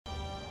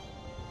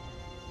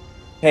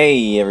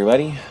Hey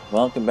everybody,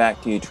 welcome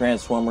back to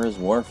Transformers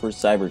War for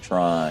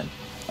Cybertron.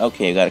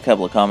 Okay, I got a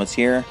couple of comments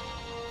here.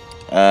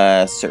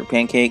 Sir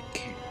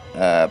Pancake,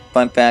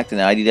 fun fact in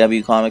the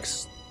IDW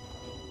comics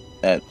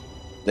that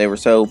they were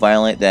so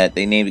violent that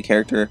they named the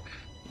character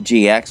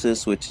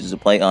G-Axis, which is a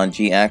play on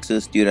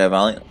G-Axis due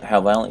to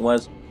how violent it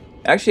was.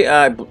 Actually,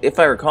 if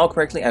I recall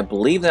correctly, I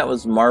believe that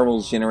was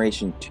Marvel's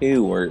Generation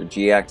 2 where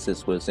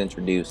G-Axis was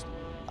introduced.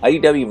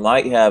 IDW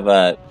might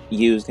have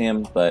used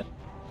him, but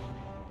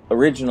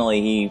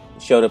originally he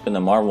showed up in the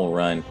Marvel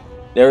run.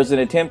 There was an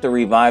attempt to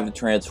revive the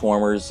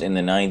Transformers in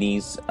the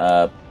 90s.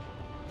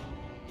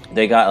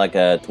 They got like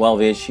a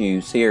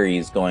 12-issue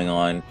series going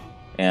on,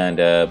 and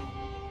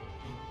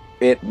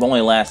it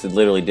only lasted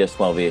literally just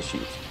 12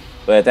 issues.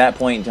 But at that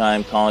point in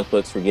time, comic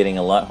books were getting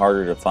a lot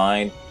harder to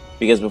find,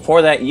 because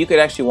before that, you could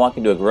actually walk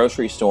into a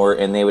grocery store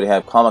and they would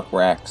have comic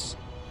racks.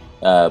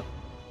 You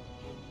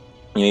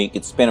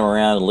could spin them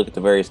around and look at the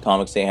various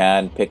comics they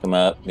had and pick them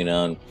up,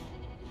 and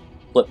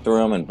flip through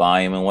them and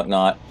buy them and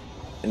whatnot.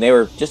 And they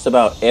were just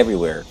about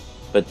everywhere.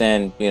 But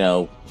then,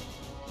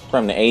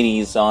 from the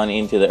 80s on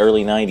into the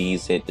early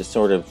 90s, it just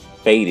sort of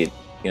faded.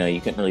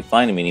 You couldn't really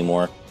find them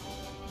anymore.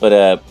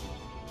 But,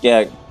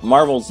 yeah,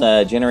 Marvel's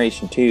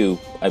Generation 2,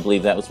 I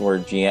believe that was where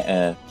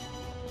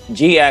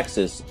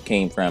G-Axis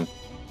came from.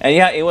 And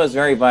yeah, it was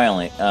very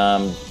violent.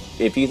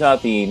 If you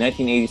thought the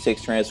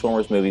 1986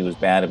 Transformers movie was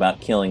bad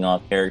about killing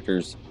off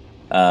characters,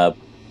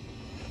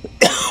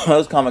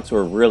 those comics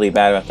were really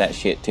bad about that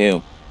shit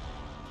too.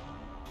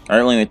 Alright,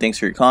 anyway, thanks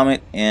for your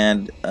comment,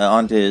 and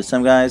on to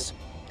some guys.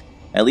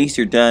 At least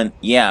you're done.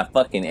 Yeah,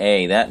 fucking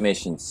A, that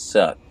mission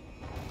sucked.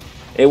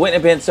 It wouldn't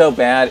have been so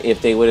bad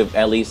if they would have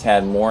at least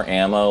had more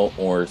ammo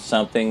or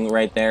something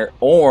right there,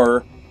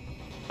 or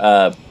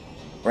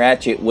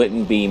Ratchet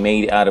wouldn't be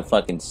made out of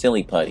fucking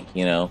silly putty,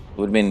 It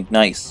would have been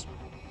nice.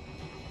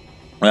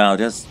 Wow,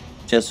 just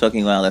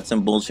fucking wow, that's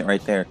some bullshit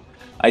right there.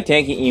 I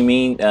take it you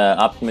mean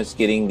Optimus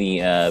getting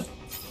the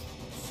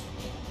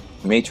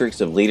Matrix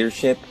of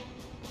Leadership?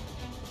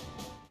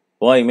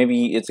 Boy,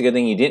 maybe it's a good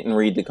thing you didn't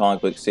read the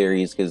comic book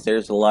series, because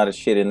there's a lot of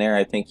shit in there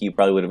I think you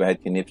probably would have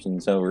had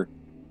conniptions over.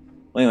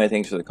 Well, anyway,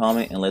 thanks for the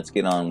comment, and let's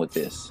get on with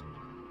this.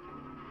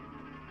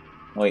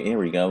 Wait, here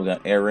we go. We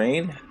got Air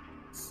Raid,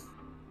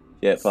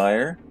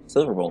 Jetfire,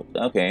 Silverbolt.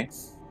 Okay.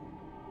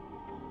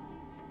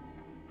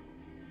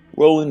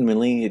 Rolling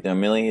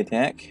melee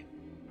attack.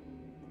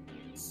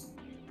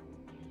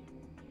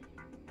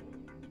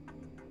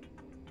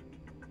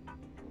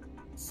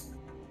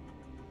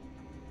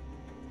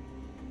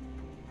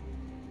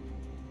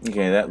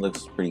 Okay, that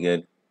looks pretty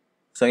good.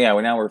 So yeah,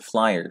 now we're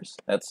flyers.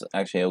 That's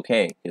actually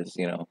okay, because,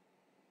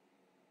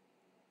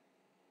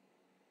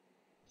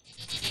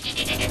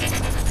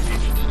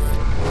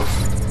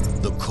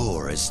 The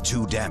core is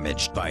too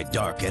damaged by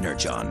Dark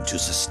Energon to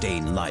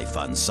sustain life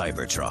on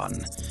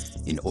Cybertron.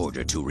 In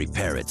order to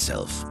repair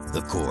itself,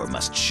 the core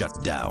must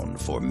shut down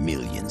for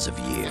millions of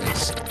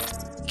years.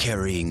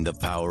 Carrying the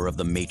power of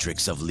the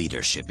Matrix of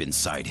Leadership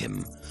inside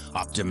him,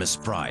 Optimus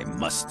Prime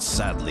must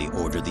sadly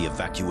order the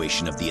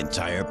evacuation of the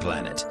entire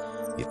planet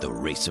if the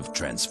race of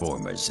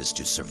Transformers is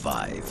to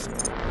survive.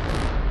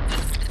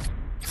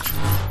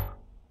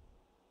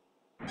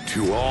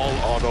 To all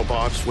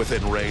Autobots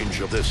within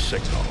range of this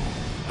signal,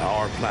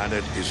 our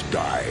planet is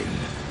dying.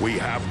 We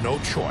have no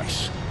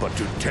choice but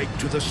to take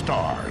to the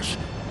stars.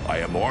 I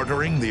am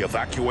ordering the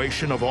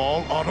evacuation of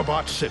all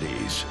Autobot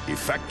cities,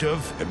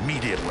 effective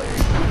immediately.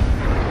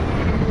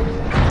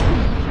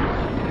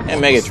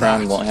 And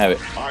Megatron won't have it.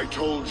 I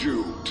told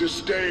you to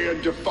stay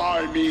and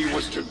defy me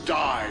was to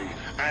die,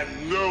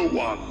 and no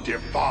one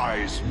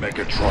defies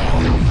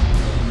Megatron.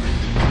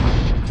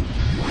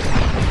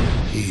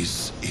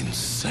 He's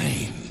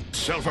insane.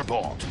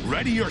 Silverbolt,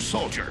 ready your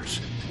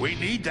soldiers. We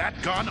need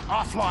that gun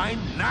offline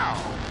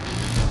now.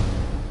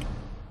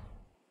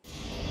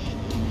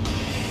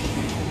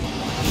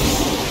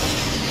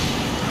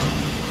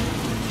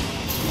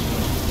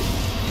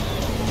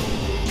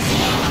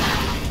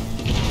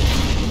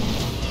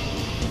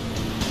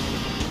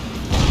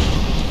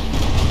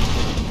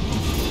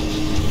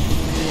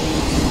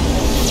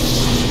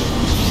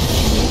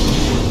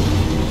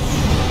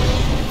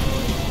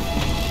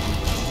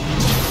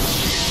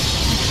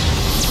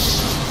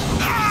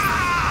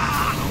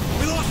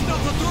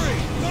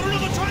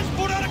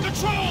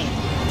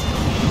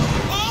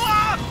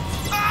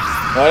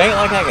 Well, it ain't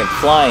like I can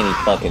fly any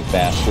fucking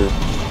faster.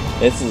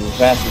 This is as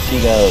fast as she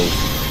goes.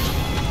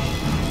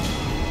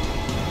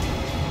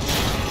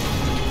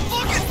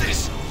 Look at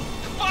this!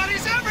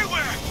 Bodies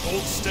everywhere!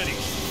 Hold steady.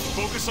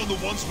 Focus on the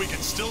ones we can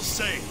still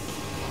save.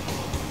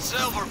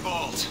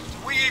 Silverbolt,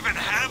 do we even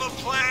have a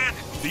plan?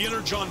 The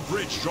Energon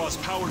Bridge draws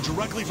power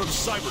directly from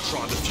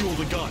Cybertron to fuel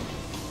the gun.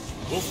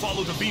 We'll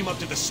follow the beam up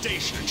to the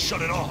station and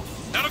shut it off.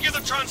 That'll give the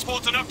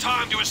transports enough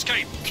time to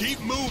escape. Keep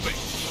moving.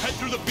 Head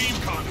through the beam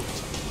conduit.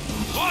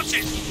 Watch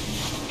it!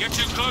 Get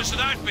too close to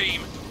that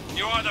beam,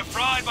 you're either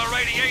fried by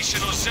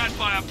radiation or set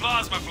by a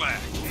plasma flare.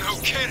 No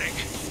kidding.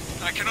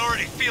 I can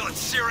already feel it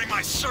searing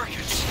my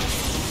circuits.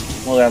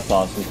 Well, that's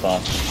awesome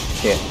stuff.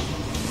 Shit.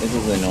 This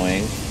is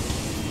annoying.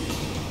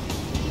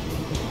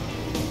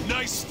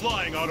 Nice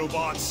flying,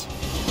 Autobots.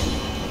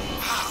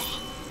 Wow.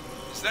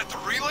 Is that the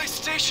relay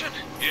station?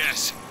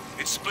 Yes,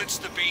 it splits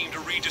the beam to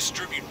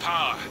redistribute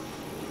power. I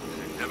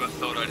never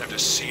thought I'd have to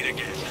see it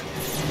again.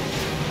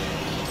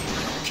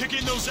 Kick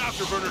in those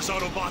afterburners,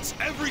 Autobots.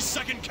 Every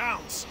second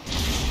counts.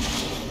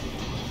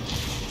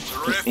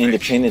 Terrific.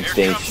 Independence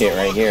Day Here comes shit the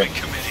right here.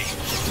 welcoming committee.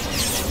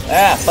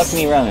 Ah, fuck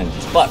me running.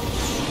 Fuck.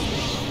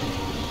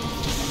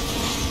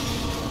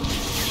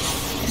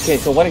 Okay,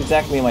 so what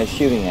exactly am I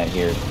shooting at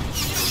here?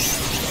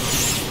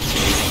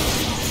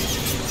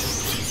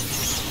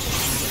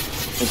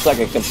 It's like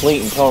a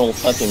complete and total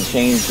fucking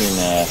change in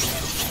the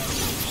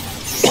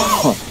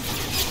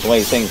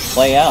way things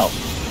play out.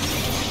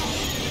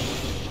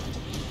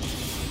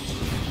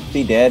 Is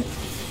he dead?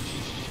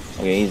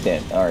 Okay, he's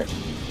dead. Alright.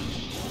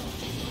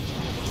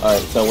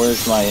 Alright, so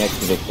where's my next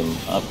victim?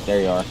 Oh,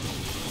 there you are.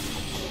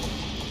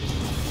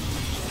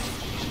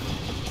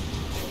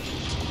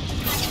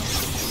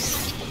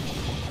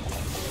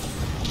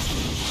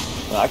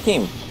 Well, I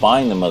can't even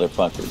find the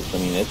motherfuckers. I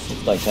mean,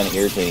 it's like kind of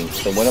irritating.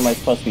 So what am I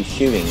supposed to be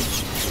shooting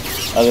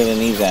other than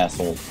these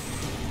assholes?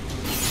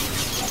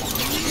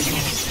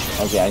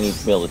 Okay, I need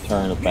to be able to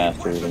turn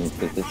faster than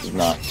because this is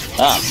not.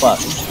 Ah, fuck.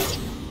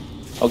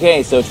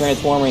 Okay, so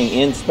transforming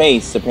in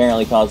space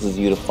apparently causes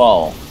you to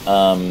fall.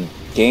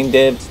 Game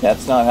devs,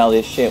 that's not how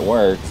this shit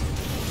works.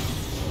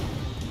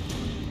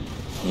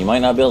 You might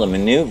not be able to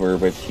maneuver,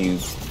 but you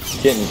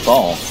shouldn't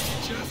fall.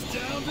 Just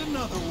downed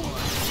another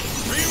one.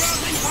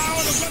 Rerouting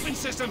power to weapon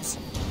systems.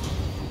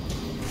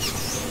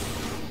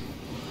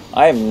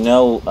 I have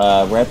no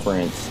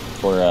reference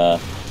for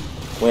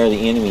where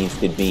the enemies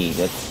could be.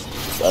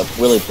 That's a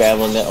really bad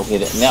one. Okay,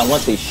 now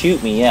once they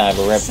shoot me, yeah, I have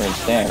a reference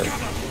there.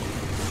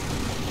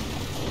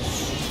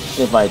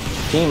 If my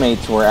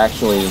teammates were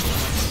actually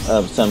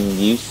of some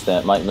use,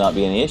 that might not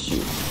be an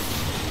issue.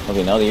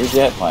 Okay, no, you're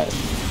jet pilot.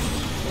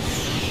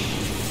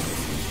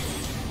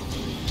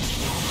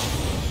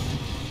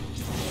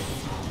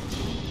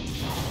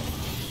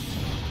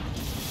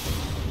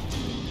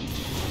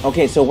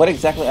 Okay, so what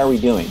exactly are we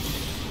doing?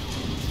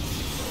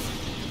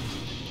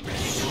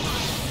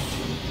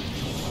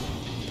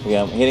 Okay,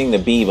 I'm hitting the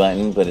B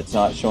button, but it's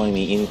not showing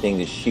me anything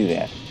to shoot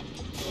at.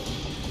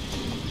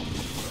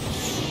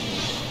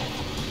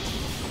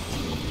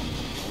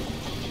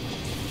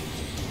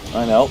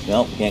 Oh,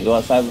 no, can't go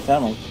outside the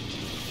tunnel.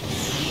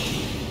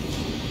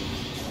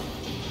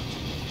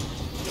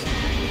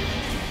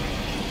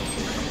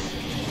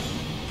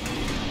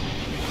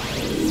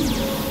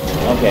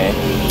 Okay.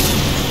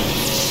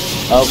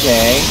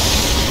 Okay.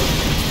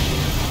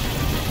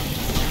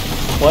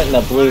 What in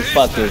the blue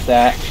fuck is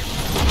that?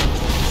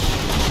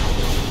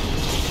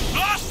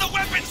 Blast the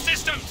weapon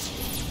systems.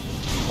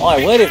 Well,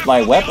 I would if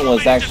my weapon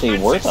was actually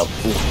worth a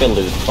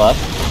fiddler's fuck.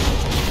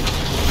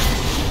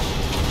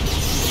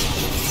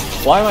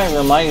 Why am I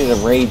reminded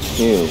of Rage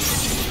 2?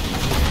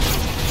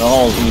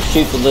 Oh, you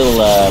shoot the little,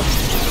 oh,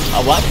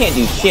 well, I can't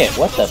do shit.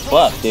 What the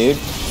fuck, dude?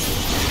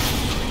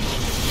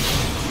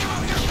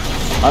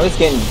 I'm just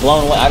getting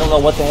blown away. I don't know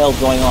what the hell's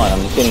going on.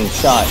 I'm just getting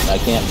shot. I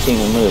can't seem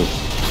to move.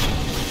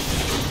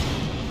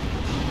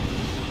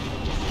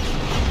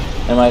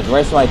 And the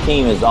rest of my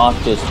team is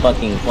off just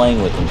fucking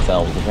playing with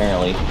themselves,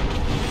 apparently.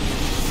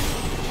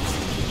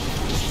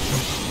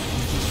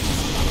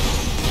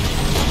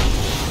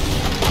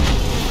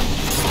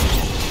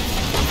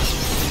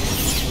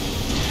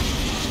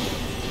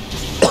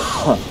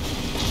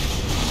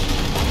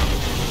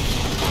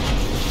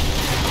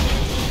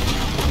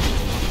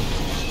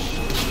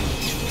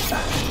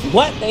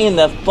 What in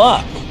the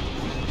fuck?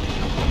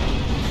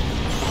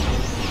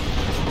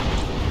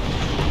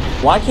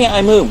 Why can't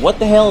I move? What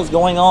the hell is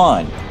going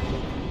on?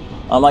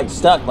 I'm like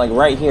stuck like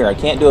right here. I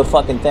can't do a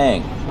fucking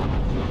thing.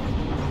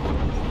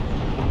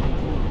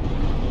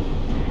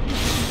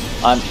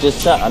 I'm just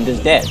stuck. I'm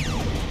just dead.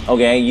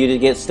 Okay, you just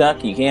get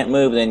stuck, you can't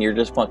move, then you're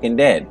just fucking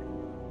dead.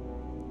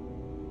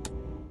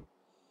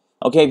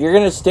 Okay, if you're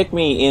gonna stick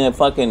me in a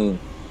fucking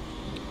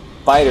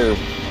fighter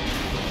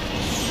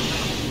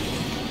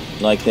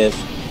like this,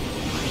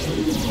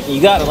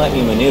 you gotta let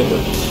me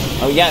maneuver.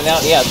 Oh yeah, now,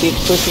 yeah, see,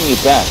 it's pushing you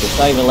back. It's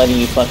not even letting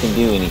you fucking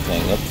do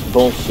anything. That's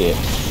bullshit.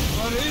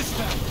 What is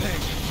that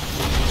thing?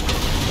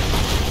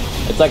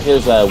 It's like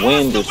there's a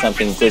wind or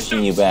something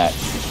pushing you back.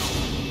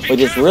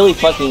 Which is really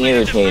fucking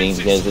irritating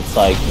because it's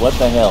like, what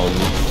the hell?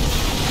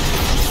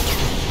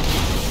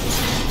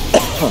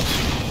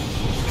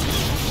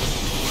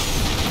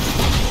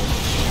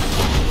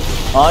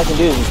 All I can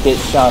do is just get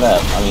shot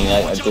up. I mean,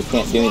 I just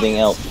can't do anything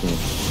else.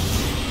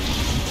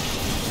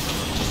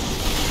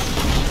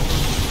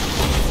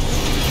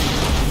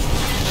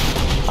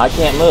 I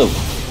can't move.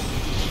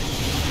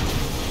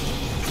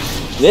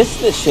 This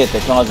is the shit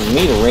that causes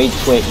me to rage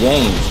quit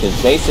games, because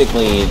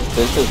basically,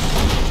 this is...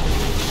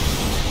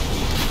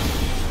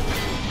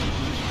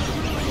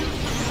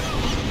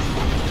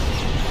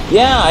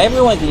 Yeah,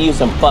 everyone can use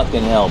some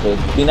fucking help. It'd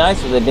be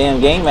nice if the damn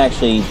game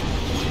actually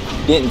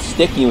didn't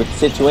stick you with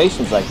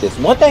situations like this.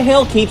 What the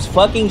hell keeps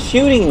fucking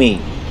shooting me?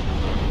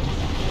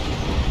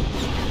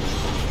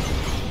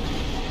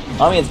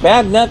 I mean, it's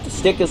bad enough to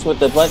stick us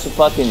with a bunch of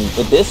fucking,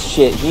 with this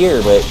shit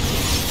here, but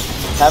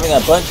having a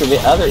bunch of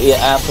other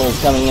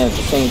assholes coming in at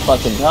the same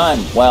fucking time,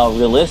 while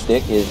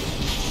realistic, is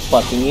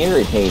fucking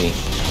irritating.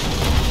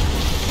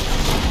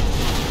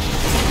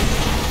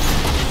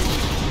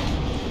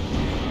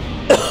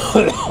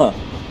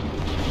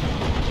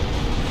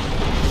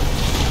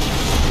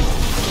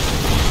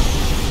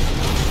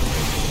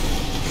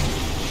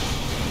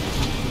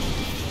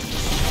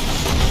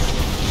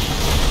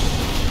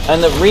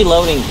 And the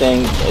reloading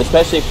thing,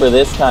 especially for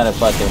this kind of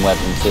fucking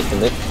weapon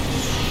system, it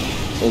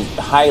is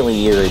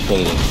highly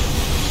irritating.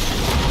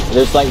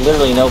 There's like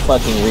literally no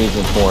fucking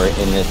reason for it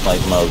in this like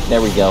mode. There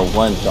we go,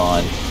 one's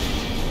gone.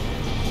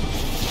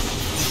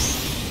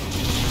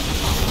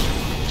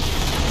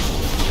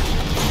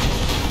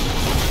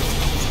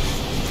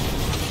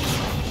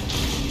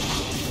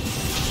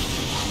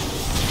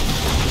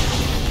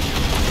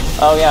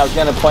 Oh yeah, I was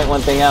gonna point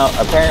one thing out.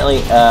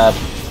 Apparently,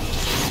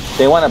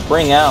 they want to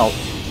bring out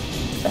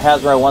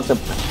Hasbro wants to.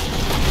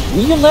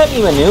 Will you let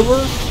me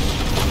maneuver?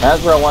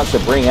 Hasbro wants to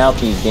bring out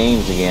these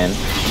games again,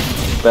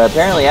 but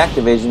apparently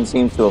Activision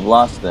seems to have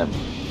lost them.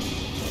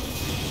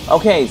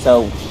 Okay,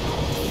 so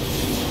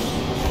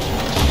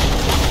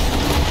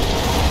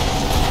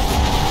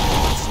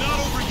It's not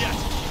over yet.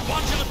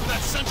 Watch out for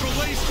that central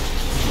laser.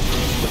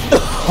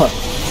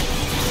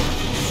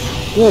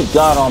 good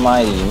God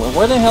Almighty,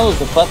 where the hell is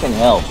the fucking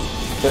health?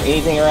 Is there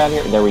anything around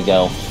here? There we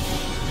go.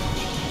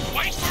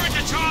 Wait for it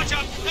to charge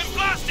up, then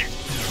blast it!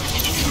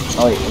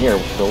 Oh, wait, here,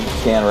 we'll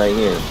stand right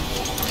here.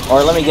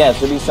 Or let me guess,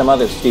 there'll be some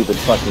other stupid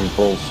fucking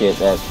bullshit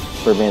that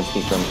prevents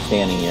me from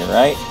standing here,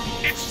 right?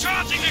 It's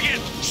charging again!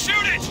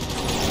 Shoot it!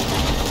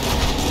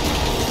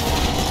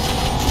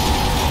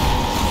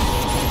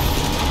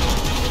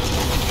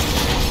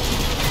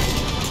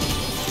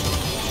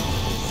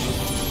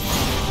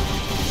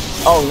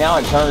 Oh, now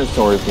it turns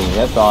towards me.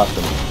 That's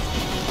awesome.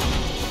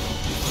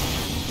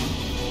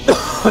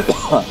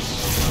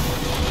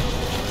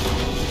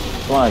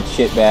 Come on,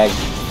 shitbag.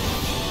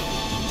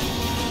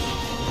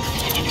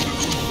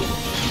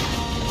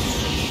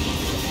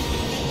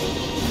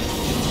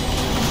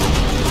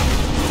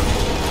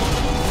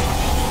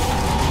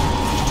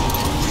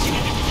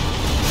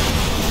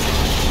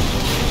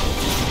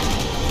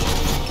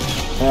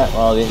 Yeah,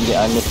 well,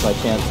 I missed my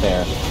chance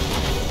there.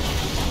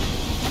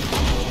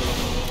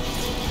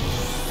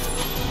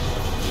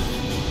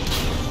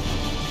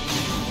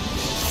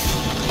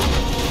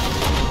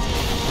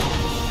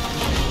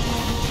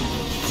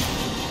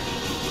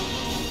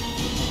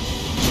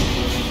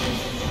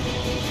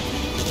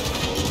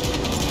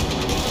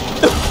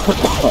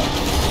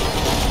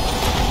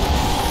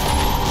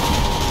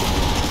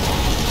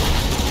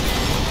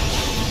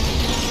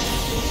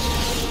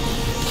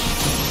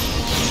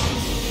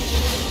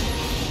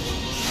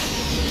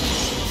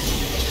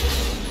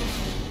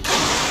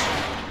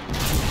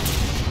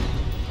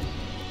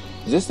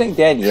 Is this thing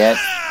dead yet?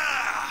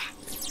 Ah!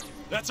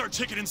 That's our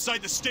ticket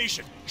inside the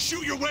station.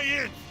 Shoot your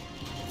way in.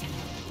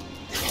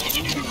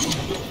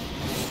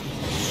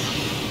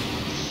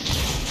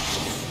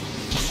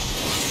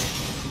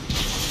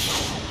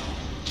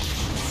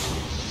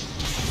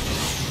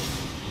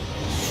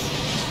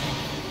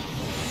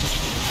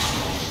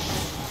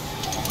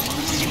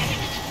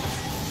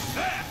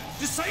 There!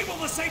 Disable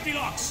the safety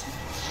locks!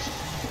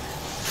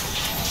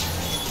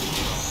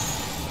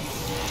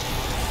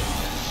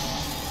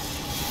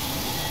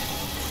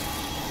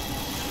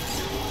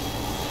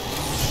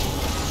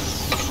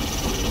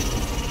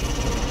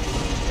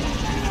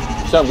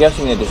 So I'm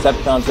guessing the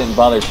Decepticons didn't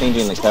bother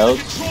changing the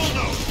codes. Control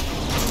node.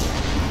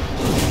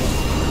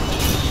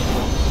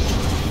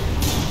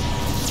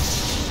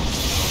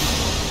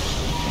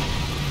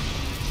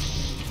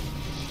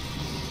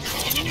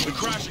 The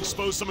crash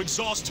exposed some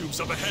exhaust tubes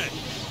up ahead.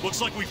 Looks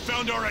like we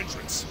found our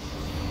entrance.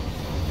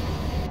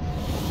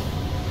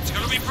 It's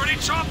gonna be pretty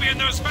choppy in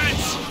those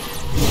vents!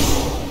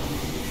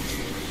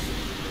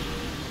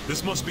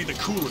 This must be the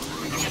coolant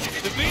room.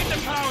 The beam that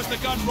powers the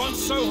gun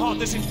runs so hot,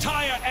 this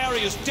entire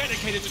area is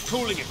dedicated to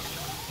cooling it.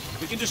 If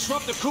we can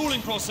disrupt the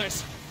cooling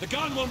process, the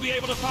gun won't be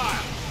able to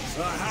fire.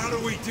 So how do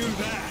we do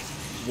that?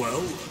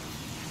 Well,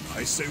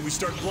 I say we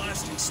start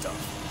blasting stuff.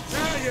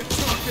 Now you're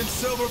talking,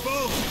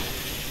 Silverbolt!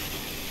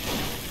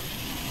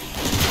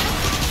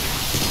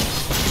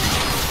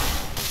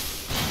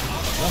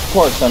 Of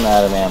course I'm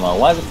out of ammo.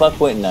 Why the fuck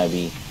wouldn't I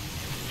be?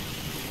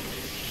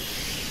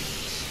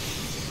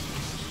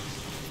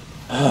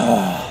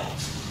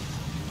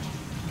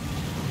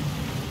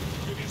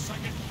 Give me a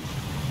second.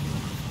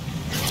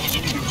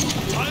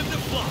 Time to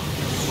fly,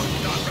 but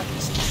not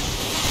recklessly.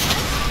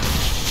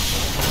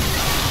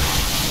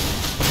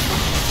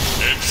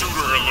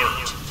 Intruder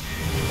alert!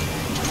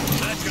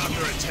 That got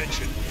their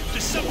attention.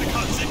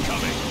 Decepticons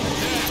incoming!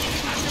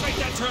 Yeah, activate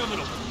that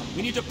terminal.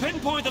 We need to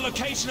pinpoint the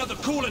location of the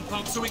coolant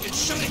pump so we can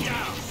shut it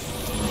down.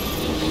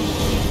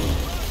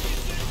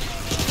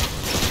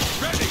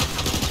 Ready!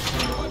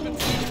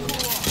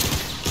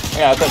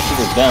 Yeah, I thought she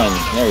was done.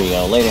 There you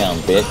go. Lay down,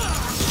 bitch.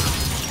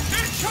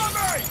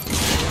 Incoming!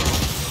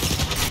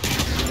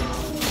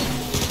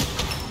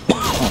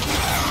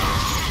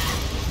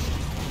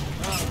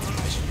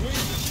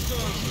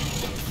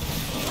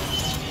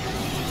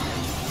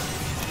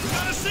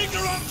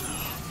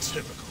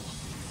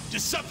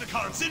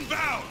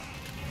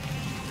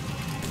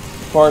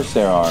 course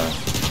there are.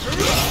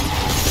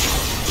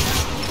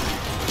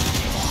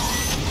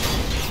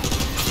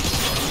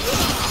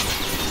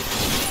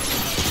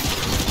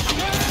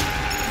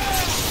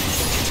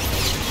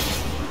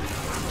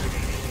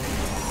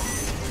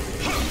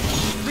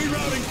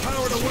 Rerouting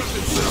power to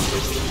weapon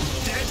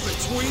systems. Dead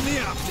between the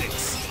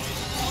optics.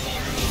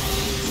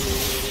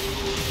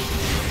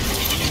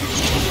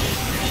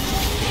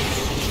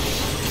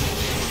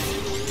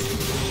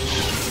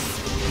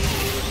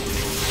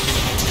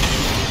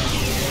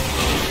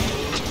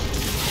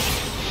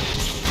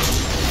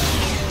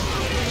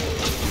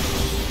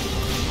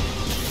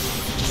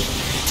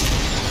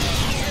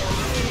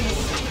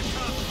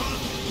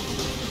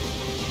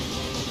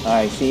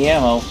 Alright, see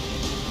ammo.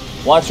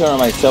 Watch one of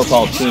my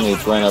so-called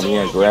teammates run over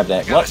here and grab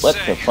that. What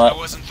the fuck? I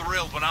wasn't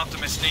thrilled when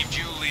Optimus named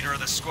you leader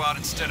of the squad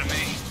instead of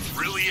me.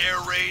 Really,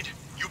 Air Raid?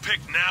 You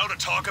picked now to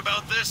talk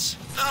about this?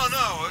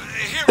 No,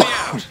 hear me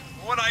out.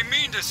 What I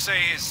mean to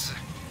say is,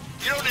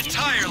 you don't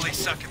entirely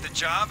suck at the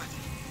job.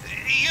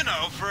 You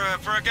know, for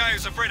a guy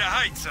who's afraid of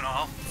heights and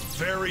all.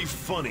 Very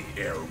funny,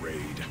 Air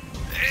Raid.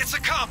 It's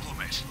a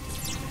compliment.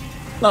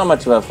 Not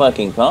much of a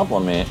fucking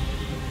compliment.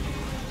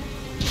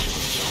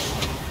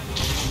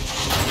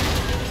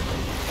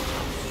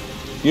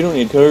 You don't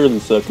entirely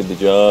suck at the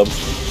job.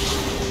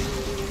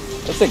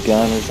 That's a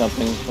gun or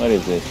something? What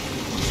is it?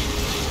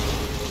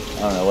 I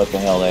don't know what the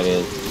hell that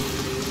is.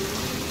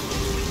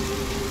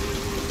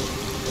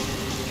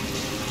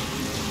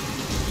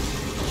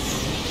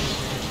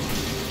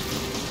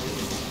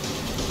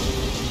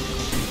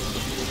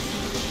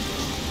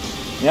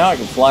 Now I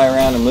can fly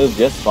around and move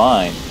just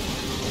fine.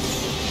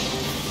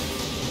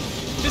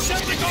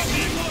 Decepticon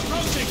vehicle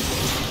approaching!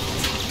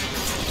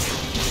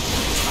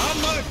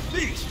 On my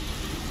feet!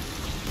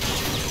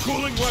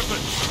 Cooling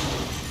weapon!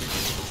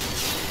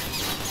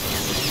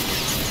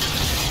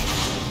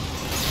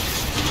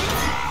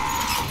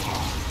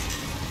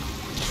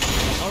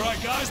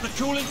 Alright guys, the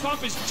cooling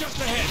pump is just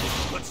ahead.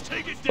 Let's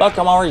take it down. Fuck,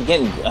 I'm already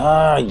getting...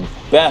 Ah, you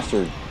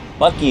bastard.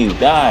 Fuck you,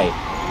 die. Here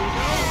we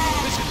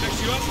go. This should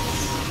fix you up.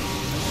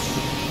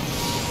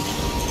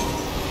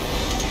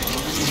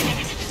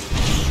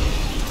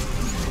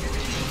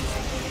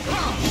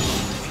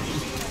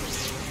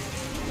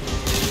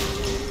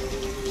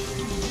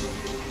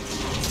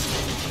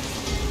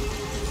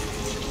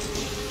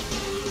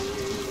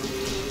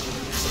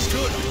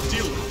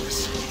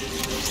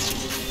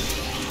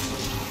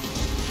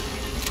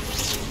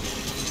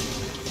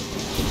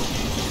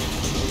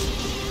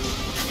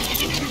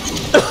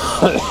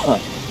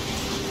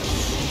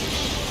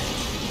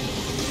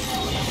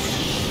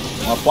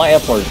 I'll fly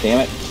upwards,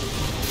 damn it.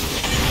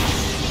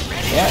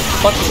 Yeah,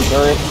 fucking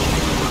turret.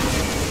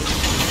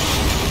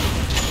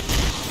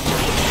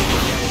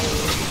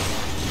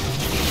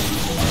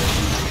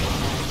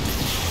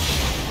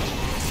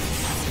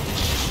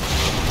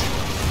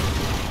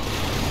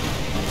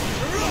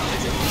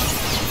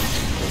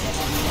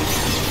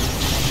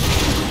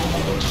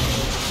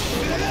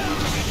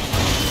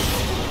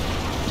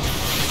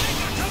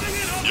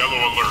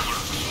 Yellow alert.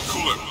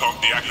 Coolant pump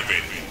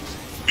deactivated.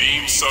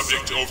 Beam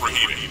subject to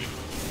overheating.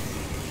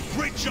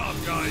 Great job,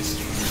 guys.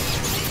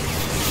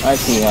 I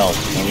see help.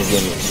 Let me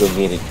go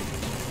get it.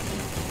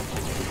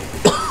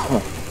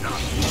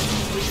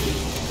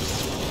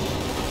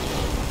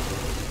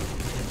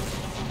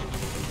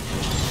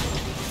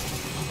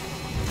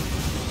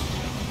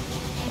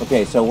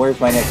 Okay, so where's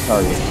my next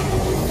target?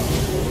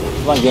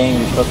 Come on, game.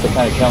 You're supposed to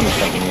kind of tell me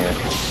something here.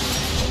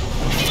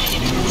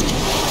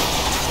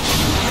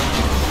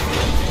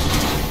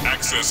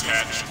 Access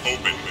hatch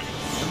open.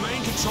 The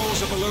main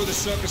controls are below the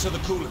surface of the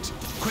coolant.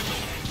 Quickly,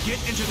 get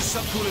into the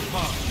subcoolant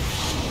pod.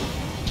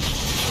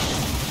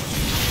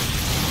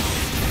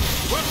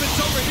 Weapons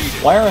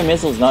overheated. Why are my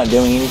missiles not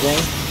doing anything?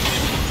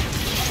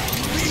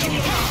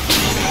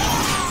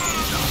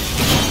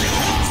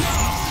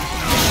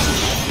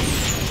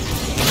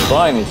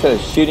 Fine, instead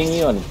of shooting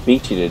you, I'll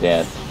beat you to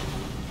death.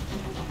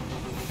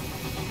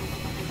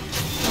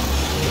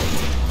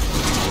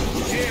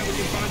 Here we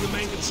can find the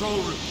main control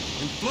room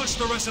and flush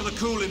the rest of the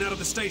coolant out of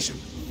the station.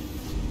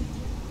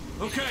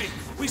 Okay,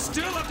 we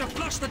still have to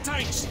flush the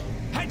tanks.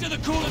 Head to the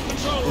coolant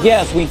control room.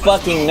 Yes, we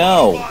fucking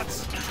know.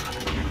 Robots.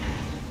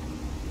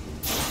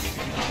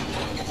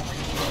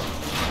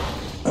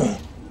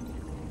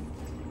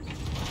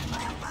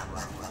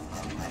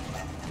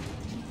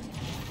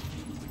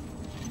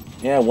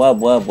 Yeah,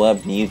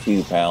 wub to you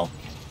too, pal.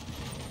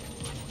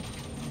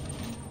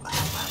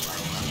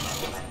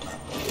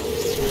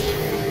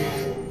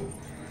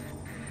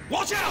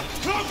 Watch out!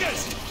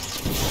 Cloakers!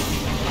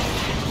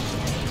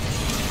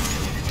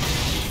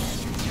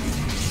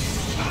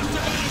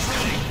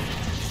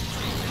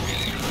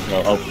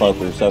 Oh,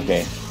 cloakers,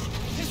 okay.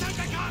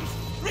 Decepticons!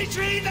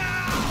 Retreat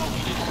now!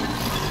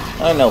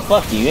 Oh no,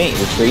 fuck you, you ain't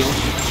retreating.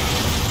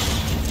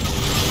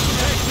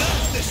 Take that,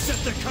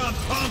 Decepticon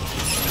pump!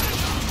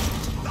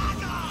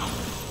 Back off!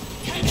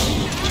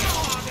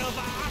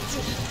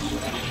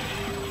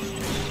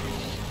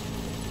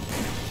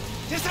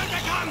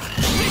 Decepticons!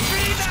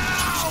 Retreat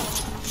now!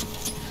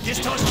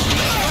 Just touch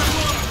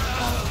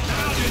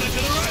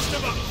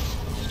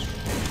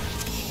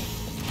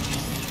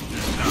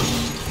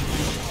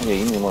Okay,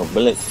 you need more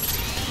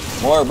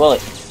bullets. More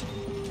bullets.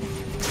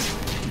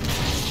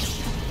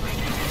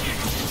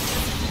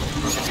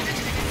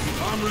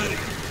 I'm ready.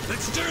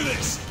 Let's do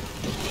this.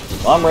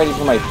 Well, I'm ready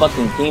for my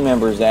fucking team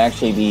members to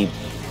actually be,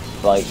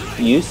 like,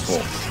 useful.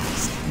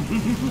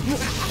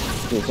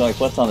 Dude, so, like,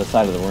 what's on the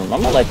side of the room?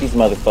 I'm gonna let these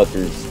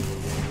motherfuckers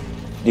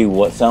do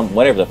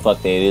whatever the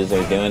fuck it is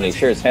they're doing. They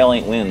sure as hell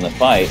ain't winning the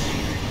fight.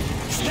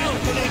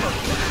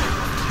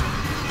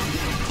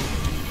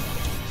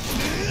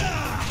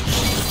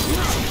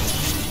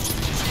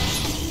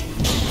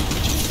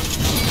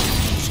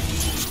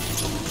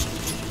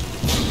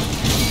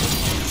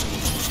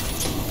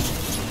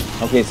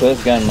 Okay, so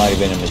this gun might have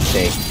been a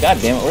mistake.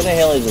 God damn it, where the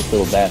hell is this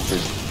little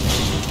bastard?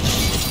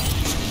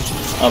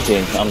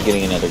 Okay, I'm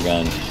getting another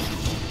gun.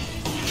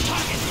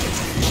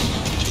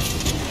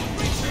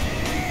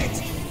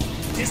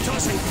 Just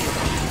tossing.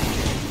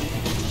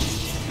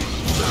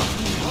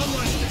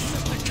 Unless this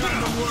is the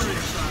kind of worry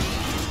about.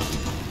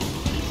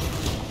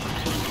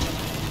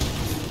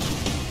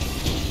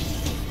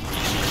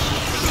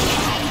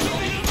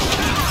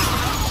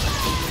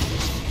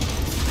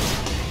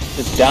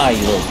 Just die,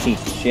 you little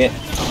piece of shit.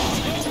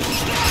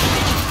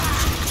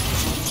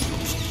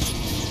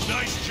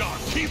 Nice job.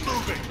 Keep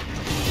moving.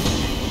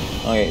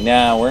 Okay,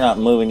 now we're not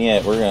moving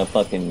yet. We're gonna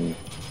fucking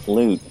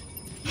loot.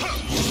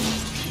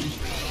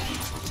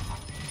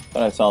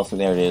 But I saw some.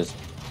 There it is.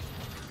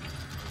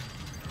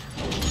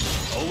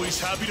 Always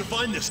happy to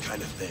find this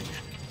kind of thing.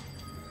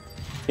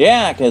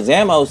 Yeah, because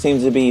ammo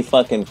seems to be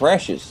fucking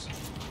precious.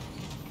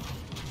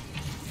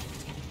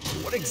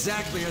 What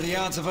exactly are the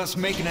odds of us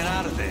making it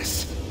out of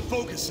this?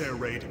 Focus there,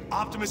 Raid.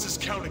 Optimus is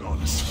counting on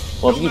us.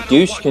 Well, No if you matter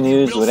douche what,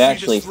 canoes we'll would see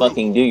actually this through.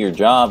 fucking do your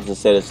jobs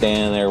instead of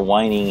standing there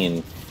whining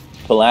and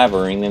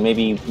palavering, then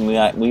maybe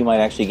we might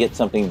actually get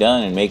something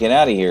done and make it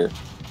out of here.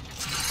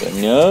 But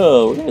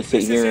no, we're gonna sit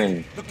This is here it.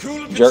 and The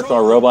coolant jerk control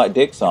our room. robot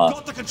dicks You've off.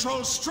 got the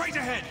controls straight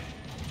ahead.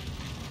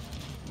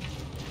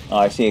 Oh,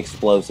 I see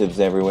explosives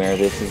everywhere.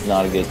 This is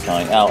not a good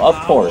sign. Oh, of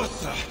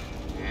course.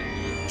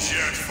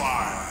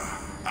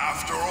 Jetfire,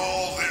 after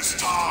all this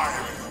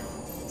time,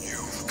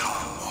 you've come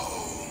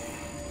home.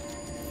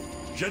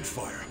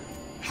 Jetfire.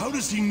 How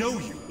does he know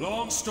you?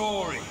 Long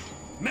story.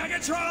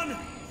 Megatron,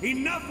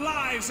 enough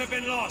lives have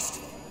been lost.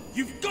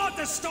 You've got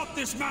to stop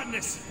this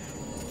madness.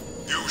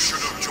 You should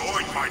have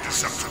joined my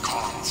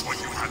Decepticons when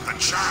you had the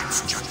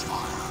chance,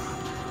 Jetfire.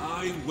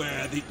 I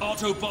wear the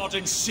Autobot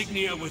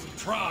insignia with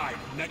pride,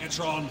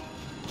 Megatron.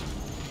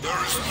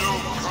 There is no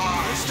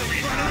prize to be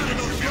had in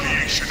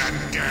humiliation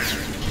and death.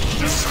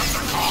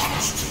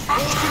 Decepticons,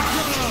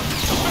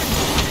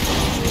 attack!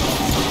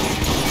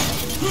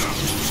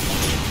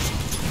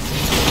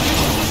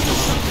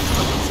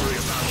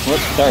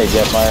 Whoops, sorry,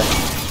 Jetfire.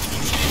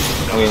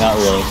 Okay, not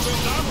really.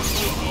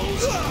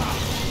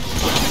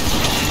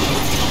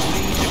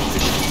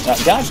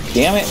 God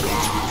damn it!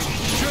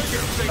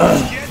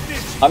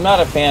 I'm not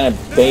a fan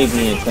of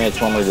baby and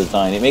Transformer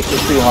design. It makes it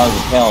too hard to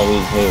tell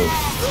who's who.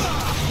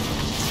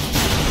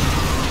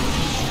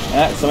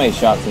 Ah, somebody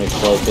shot some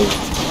explosives.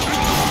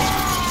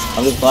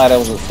 I'm just glad I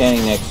wasn't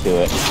standing next to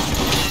it.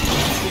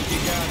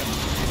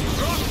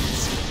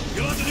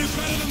 You'll have to do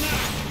better than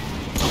that.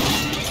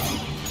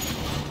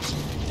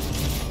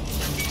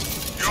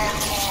 Your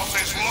cause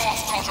is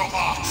lost,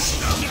 Autobots!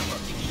 Never.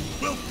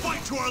 We'll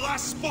fight to our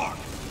last spark.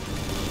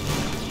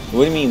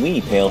 What do you mean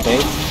we,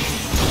 Paleface?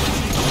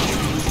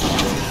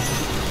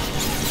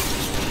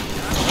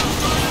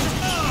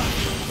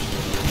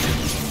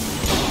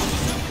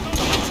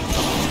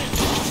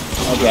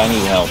 Okay, I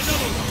need help.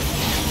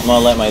 I'm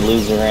gonna let my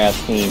loser ass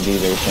team do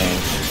their thing.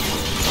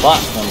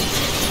 Fuck them.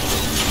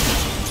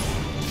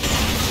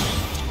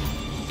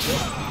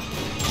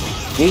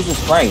 Jesus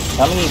Christ,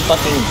 how many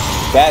fucking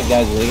bad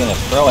guys are they gonna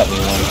throw at me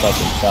in one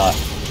fucking shot?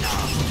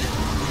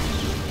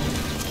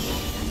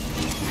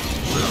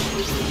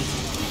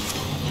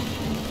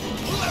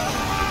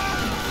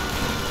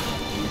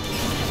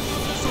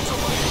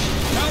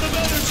 Out of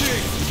energy.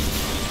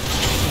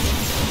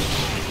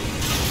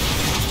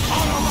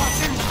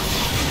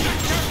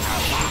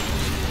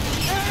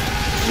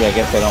 Yeah, I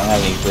guess I don't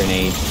have any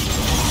grenades.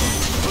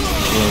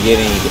 You don't get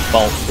any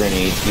default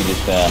grenades, you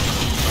just have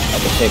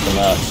to pick them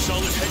up.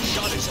 Solid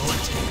headshot is all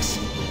it takes.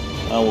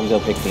 Oh, we'll go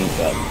pick these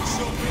up.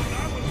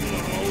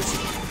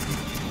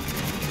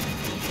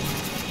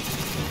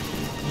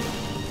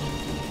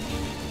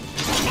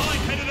 Mine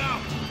headed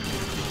out.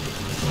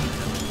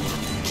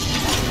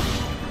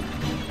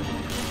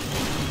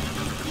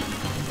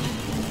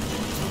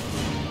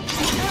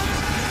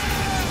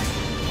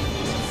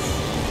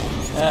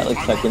 That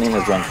looks like an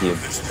energon cube.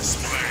 This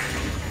display.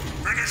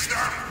 Finish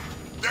them,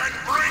 then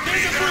bring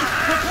me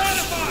Prepare them!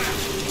 to fire.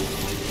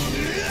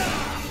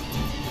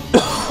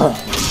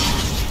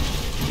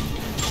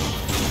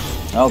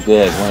 Oh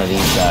good, one of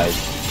these guys.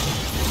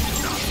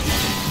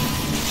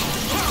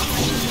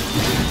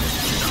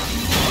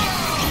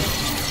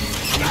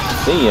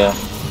 See ya.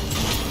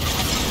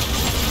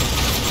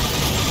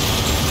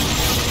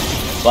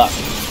 Fuck.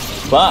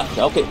 Fuck,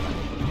 okay.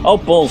 Oh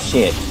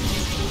bullshit.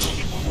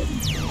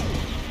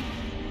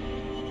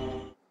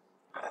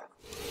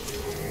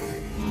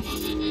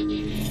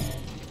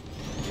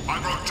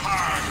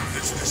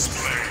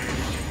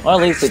 Well,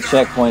 at least it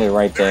checkpointed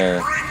right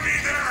there.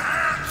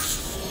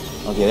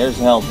 Okay, there's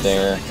help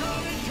there.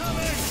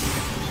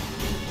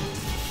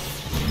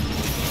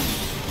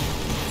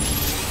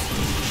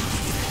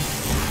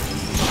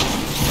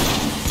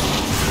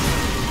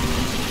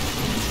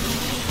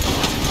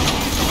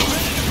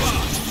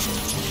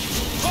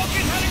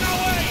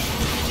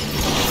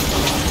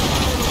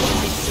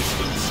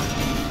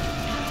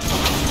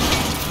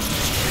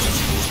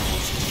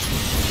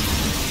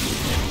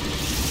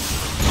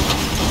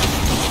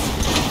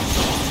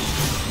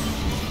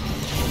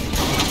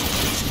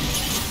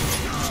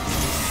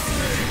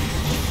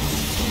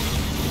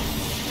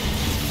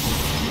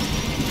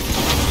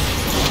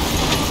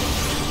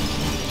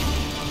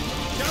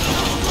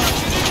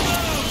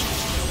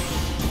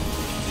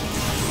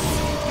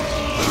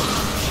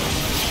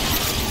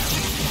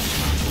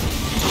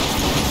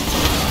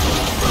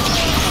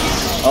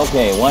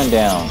 Okay, one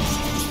down.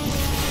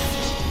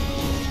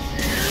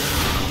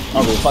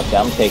 Okay, fuck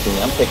that. I'm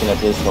picking up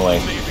his toy.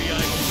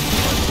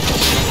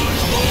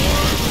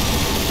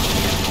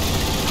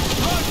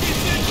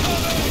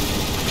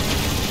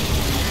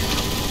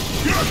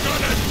 You're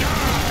gonna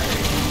die!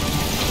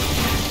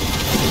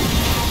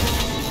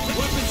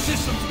 Weapon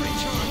systems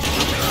recharged.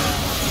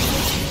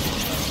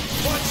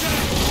 Watch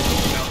out!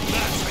 Now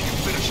that's how you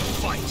finish a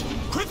fight.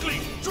 Quickly,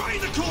 drain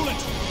the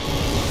coolant!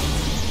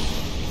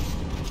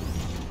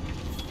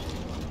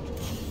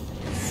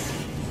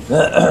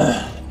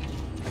 Alert!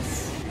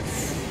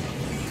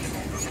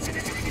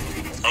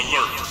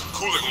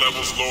 Coolant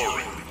levels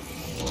lowering.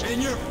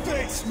 In your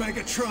face,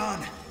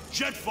 Megatron!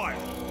 Jetfire!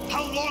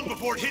 How long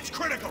before it hits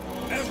critical?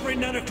 Every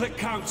nanoclick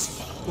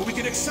counts, but we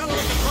can accelerate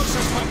the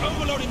process by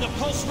overloading the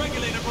pulse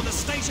regulator from the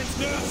station's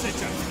nerve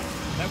center.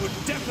 That would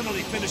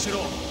definitely finish it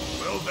off.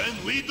 Well then,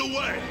 lead the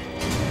way.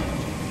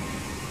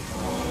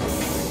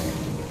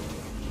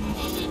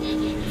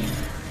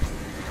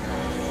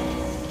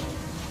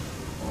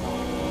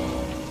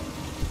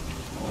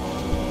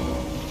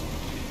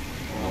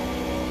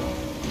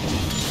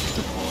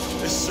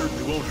 This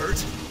certainly won't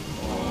hurt.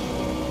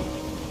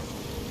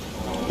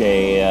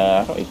 Okay,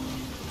 how do I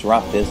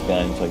drop this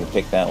gun so I can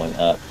pick that one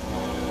up?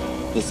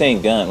 The same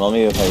gun. Well,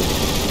 maybe if I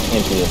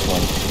empty this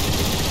one.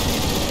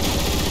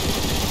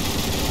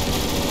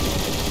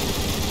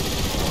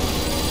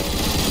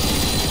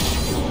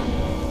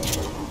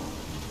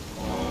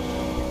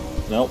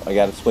 Nope, I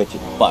gotta switch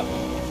it. Fuck.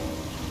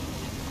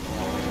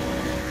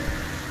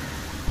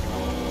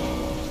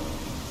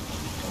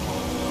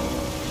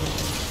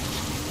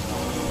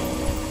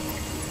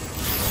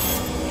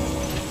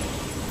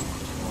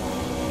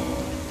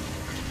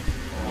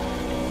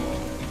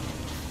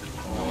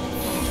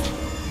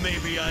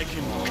 Maybe I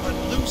can cut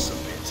loose a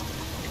bit.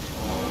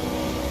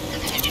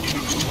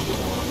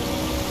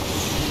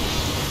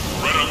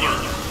 Red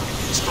alert.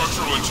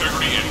 Structural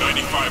integrity at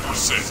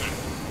 95%.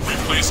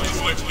 Replace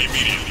coolant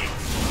immediately.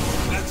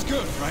 That's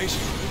good, right?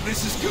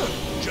 This is good.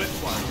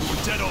 Jetfire,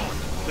 we're dead on.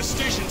 The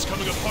station's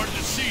coming apart at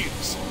the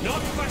seams.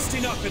 Not fast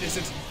enough, it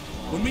isn't.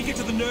 When we get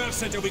to the nerve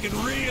center, we can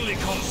really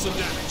cause some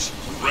damage.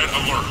 Red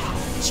alert.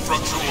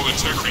 Structural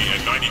integrity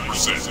at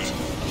 90%.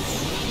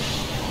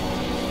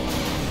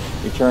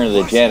 Return to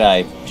the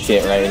Jedi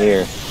shit right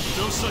here.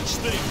 No such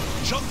thing.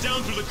 Jump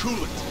down through the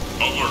coolant.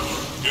 Alert.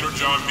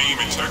 Energon beam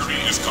integrity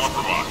is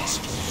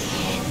compromised.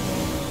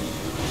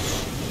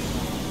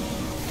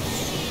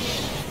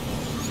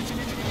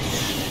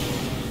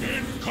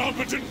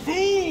 Incompetent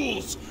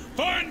fools!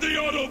 Find the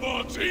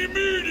Autobots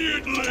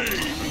immediately!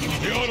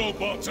 The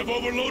Autobots have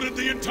overloaded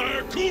the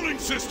entire cooling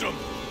system!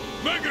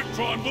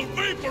 Megatron will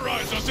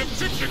vaporize us if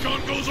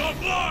Trypticon goes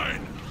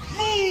offline!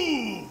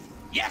 Move!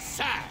 Yes,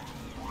 sir!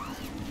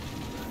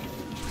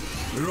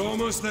 We're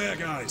almost there,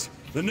 guys.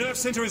 The nerve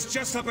center is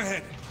just up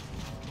ahead.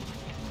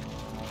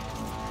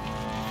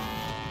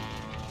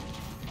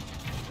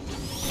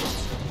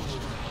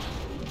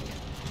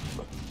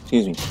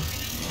 Excuse me.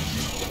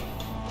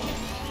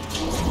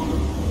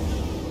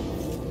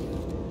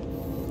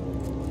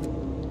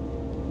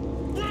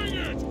 Bring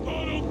it,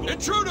 Autobots!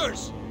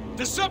 Intruders!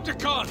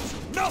 Decepticons!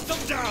 Melt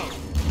them down!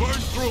 Burn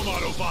through them,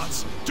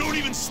 Autobots! Don't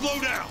even slow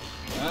down!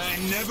 I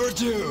never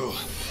do.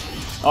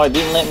 Oh, I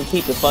didn't let him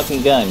keep the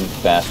fucking gun, you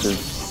bastard.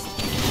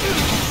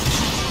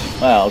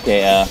 Wow,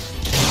 okay, Red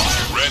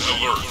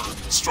alert.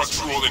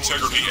 Structural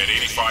integrity at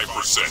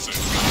 85%.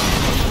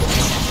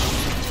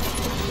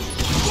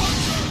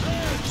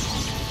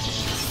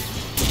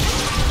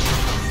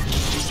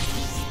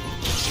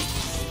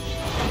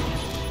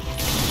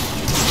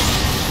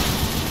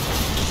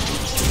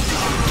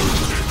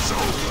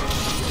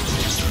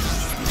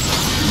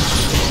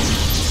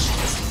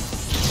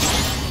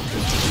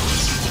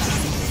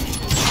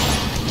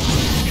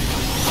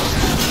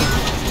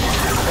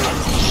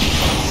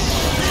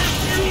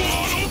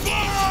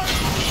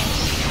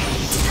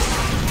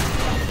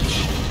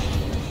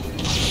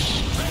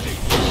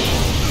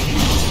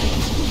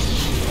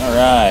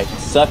 alright,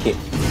 suck it.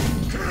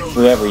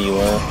 Whoever you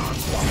are.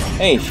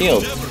 Hey,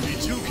 shield. Never be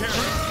too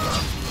careful.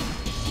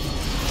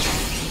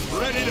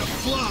 Ready to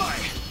fly.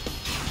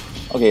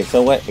 Okay,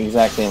 so what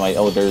exactly am I?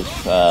 Oh, there's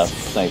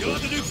snipers. You'll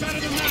have to do better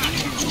than that.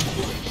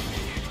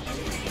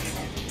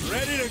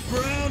 Ready to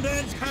ground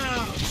and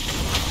pound.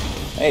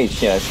 Hey,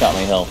 shit! I shot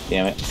my health.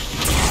 Damn it.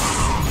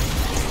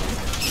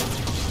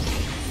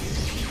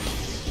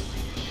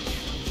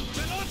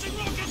 They're launching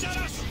rockets at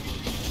us.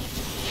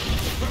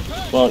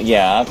 Well,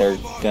 yeah, they're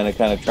gonna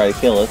kind of try to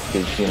kill us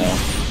because you know.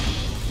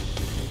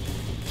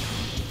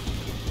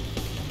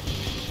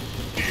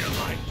 Do you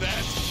like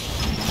that?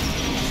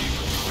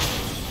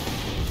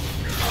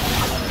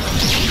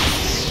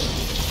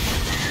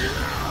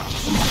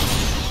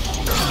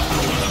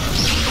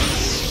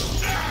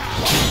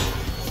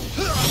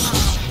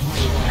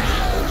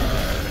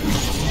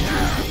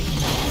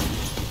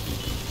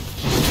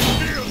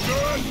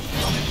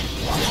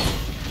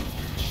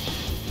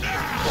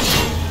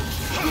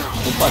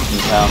 Fuck you,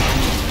 pal.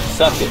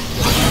 Suck it.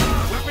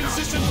 Weapon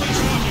system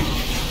recharging.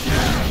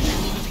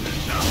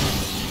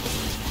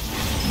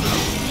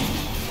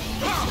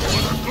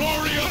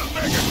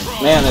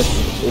 Man, this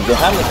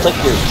having to click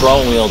your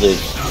scroll wheel to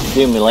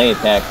do melee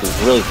attacks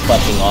is really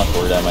fucking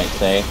awkward, I might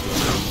say.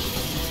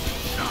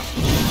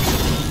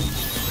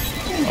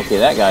 Okay,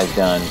 that guy's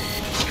done.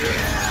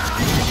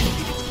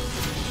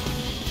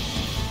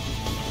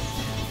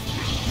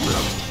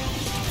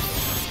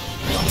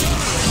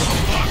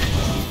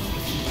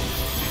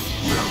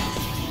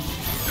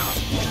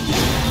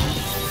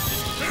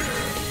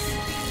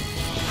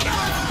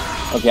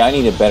 Okay, I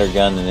need a better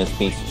gun than this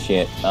piece of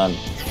shit. I'm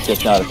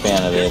just not a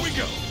fan of this.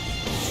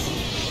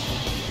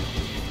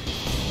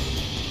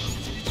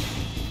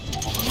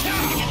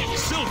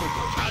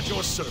 At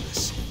your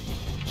service.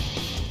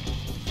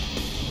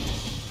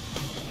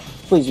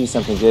 Please do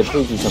something good,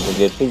 please do something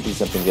good, please do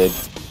something good.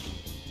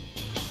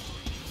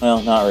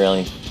 Well, not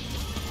really.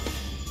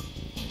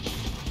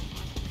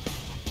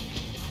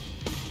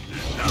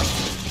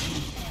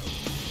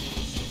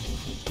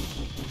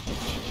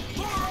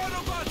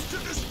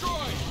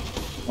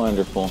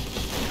 Wonderful.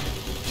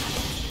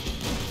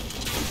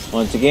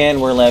 Once again,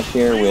 we're left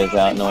here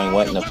without knowing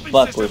what in the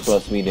fuck we're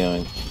supposed to be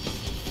doing.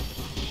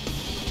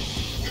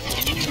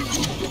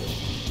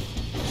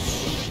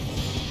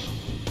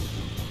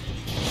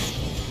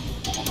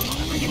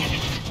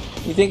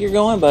 You think you're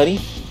going,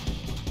 buddy?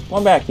 Come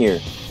on back here.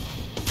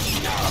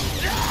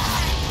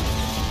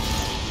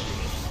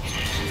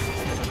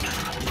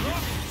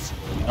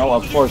 Oh,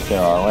 of course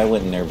there are. Why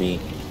wouldn't there be?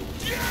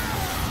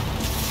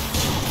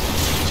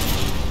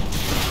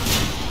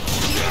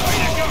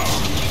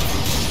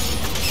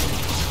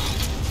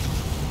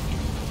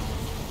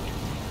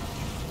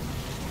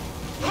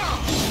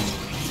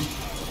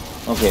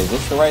 Okay, is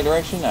this the right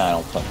direction? I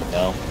don't fucking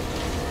know.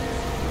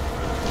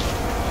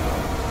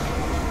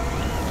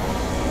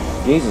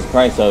 Jesus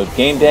Christ, though.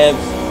 Game devs,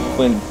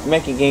 when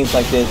making games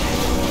like this,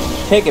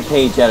 take a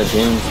page out of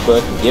Doom's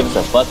book and give us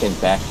a fucking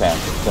backpack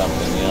or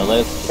something. You know, let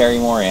us carry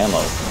more ammo.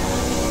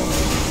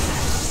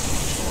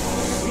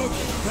 Look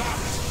at that!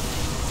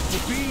 The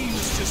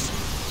beam's just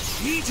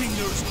eating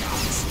those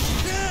guys.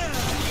 Yeah!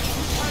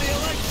 How do you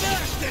like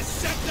that,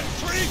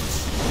 Decepticons?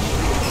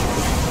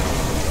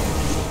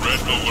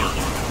 Red alert.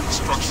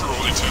 Structural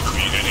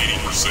integrity at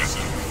 80%.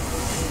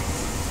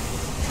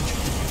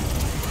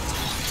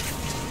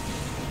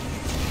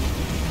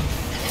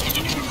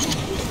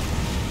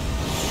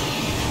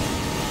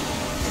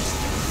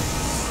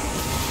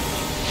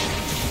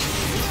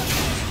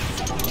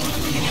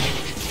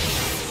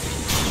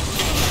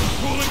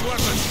 Cooling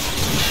weapon.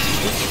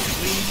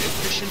 Clean,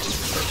 efficient.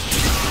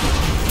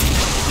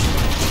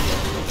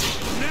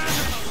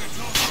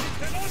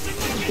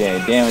 Okay,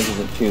 damage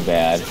isn't too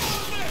bad.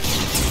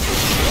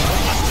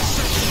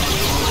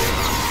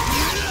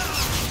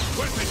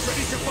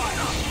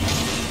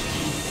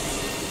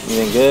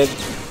 Anything good?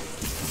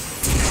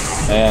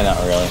 Eh, not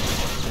really.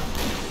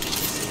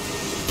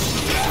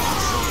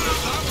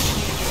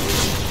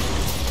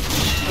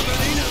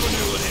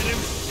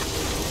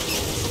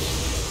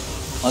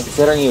 Well,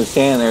 considering he was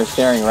standing there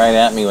staring right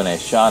at me when I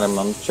shot him,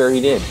 I'm sure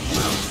he did.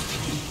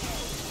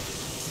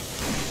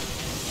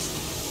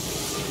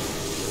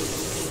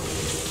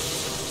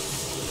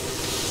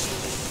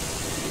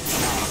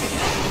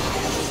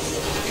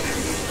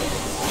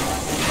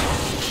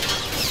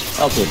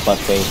 Okay,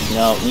 fuckface.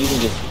 No, you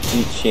can just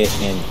eat shit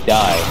and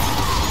die.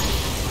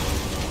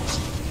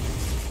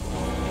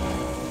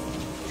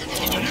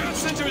 The nerve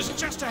center is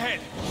just ahead.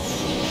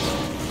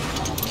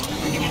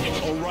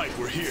 All right,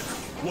 we're here.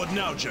 What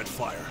now,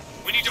 Jetfire?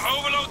 We need to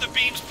overload the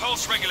beam's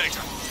pulse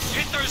regulator.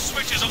 Hit those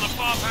switches on the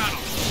far panel.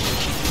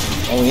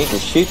 Oh, we need to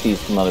shoot these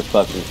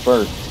motherfuckers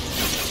first.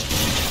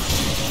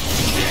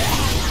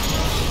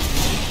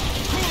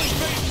 Cooling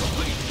phase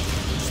complete.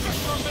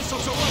 Spectrum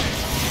missiles away.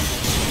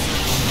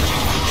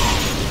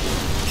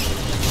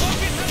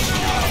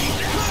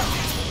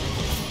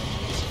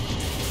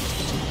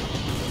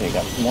 Okay,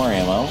 got some more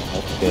ammo.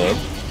 That's good.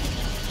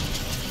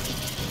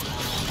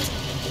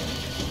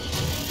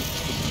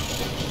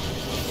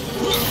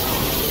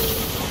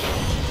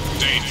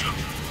 Danger.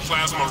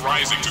 Plasma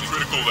rising to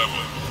critical level.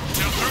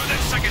 Now throw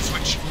that second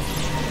switch.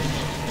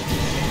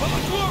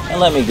 And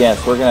let me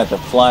guess, we're gonna have to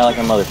fly like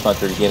a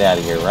motherfucker to get out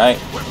of here, right?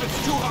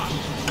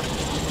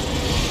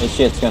 This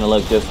shit's gonna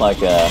look just like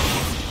the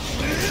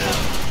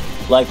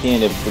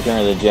end of Return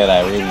of the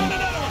Jedi, where you're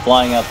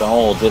flying out the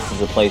hole just as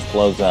the place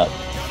blows up.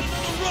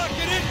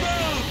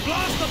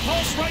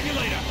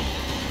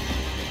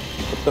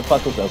 What the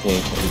fuck is okay?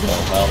 There we go.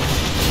 Well.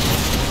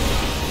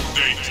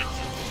 Danger.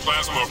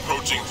 Plasma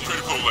approaching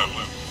critical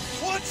level.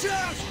 Watch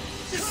out!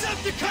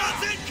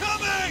 Decepticons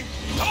incoming!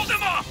 Hold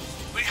them off!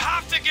 We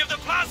have to give the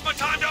plasma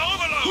time to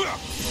overload!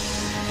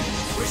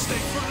 Wish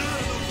they'd run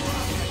out of those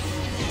rockets.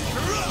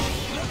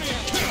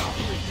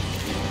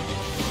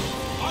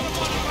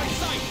 Autobot in right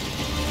sight!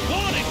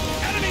 Warning!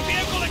 Enemy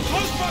vehicle in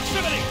close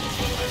proximity!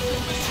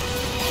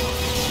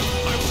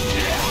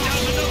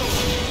 Down the nose!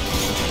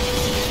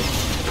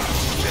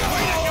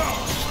 Way to go!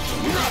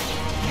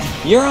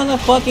 You're on the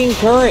fucking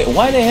turret.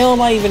 Why the hell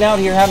am I even out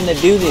here having to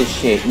do this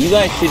shit? You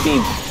guys should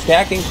be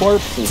stacking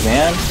corpses,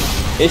 man.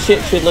 This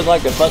shit should look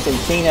like the fucking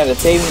scene out of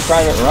Saving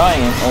Private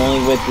Ryan,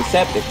 only with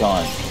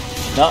Decepticons.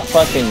 Not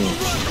fucking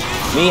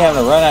me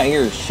having to run out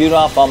here and shoot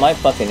off all my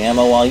fucking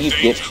ammo while you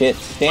dipshits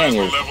stand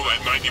here. Level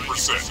at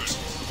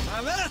 90%.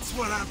 Now that's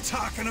what I'm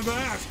talking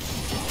about!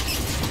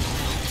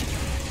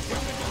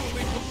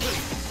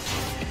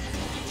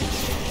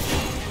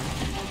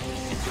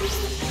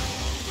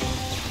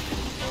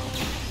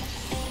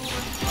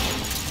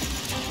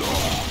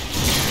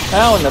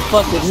 How in the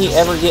fuck did he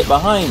ever get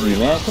behind you,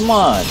 man? Come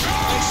on.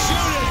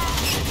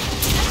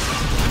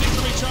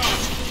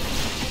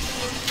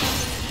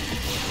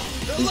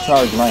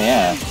 Recharge my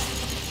ass.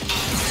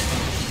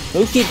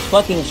 Who keeps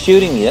fucking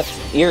shooting me? That's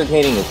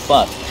irritating as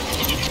fuck.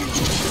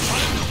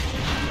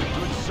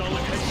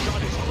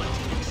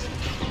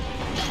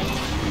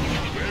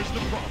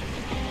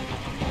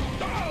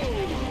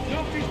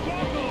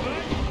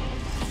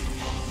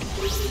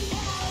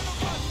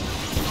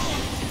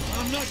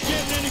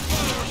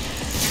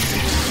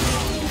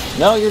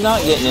 No, you're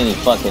not getting any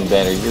fucking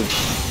better. You're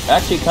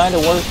actually kind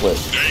of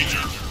worthless. Danger.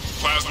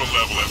 Plasma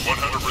level at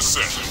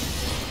 100%.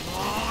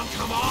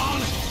 Come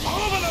on!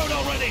 Overload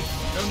already!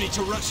 No need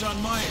to rush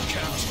on my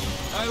account.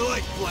 I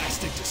like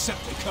blasting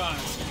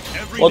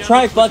Decepticons. Well,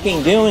 try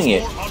fucking doing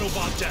it.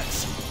 Autobot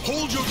deaths.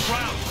 Hold your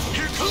ground.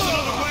 Here comes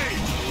another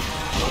wave.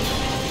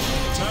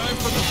 Time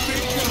for the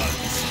big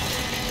guns.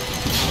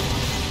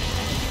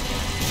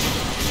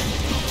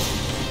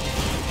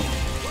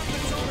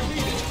 Weapons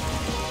overheated.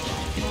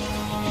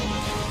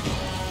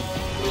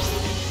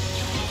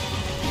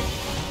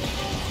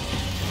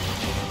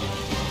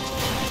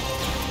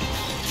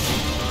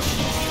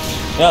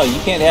 No, you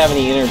can't have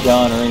any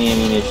energon or any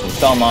ammunition.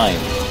 It's all mine.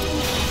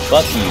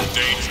 Fuck you.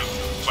 Danger.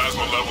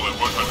 Plasma level at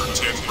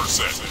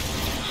 110%.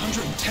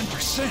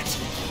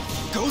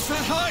 110%? Goes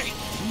that high?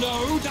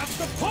 No, that's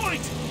the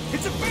point!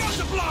 It's about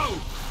to blow!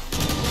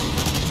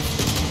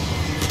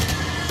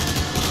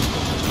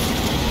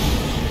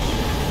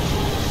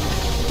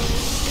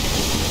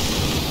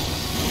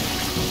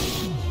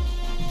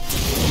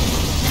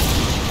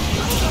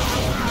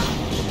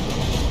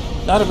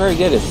 Not a very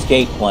good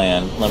escape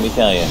plan, let me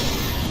tell you.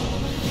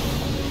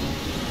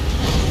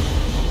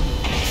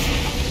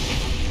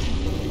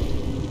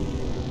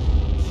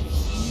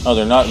 Oh,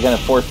 they're not gonna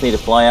force me to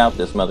fly out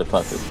this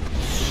motherfucker.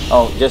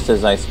 Oh, just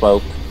as I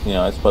spoke. You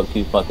know, I spoke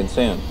too fucking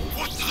soon.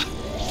 What the?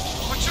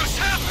 What just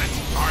happened?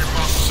 I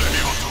must say,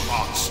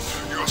 Autobots,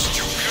 your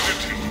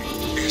stupidity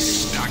is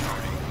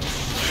staggering.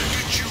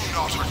 Did you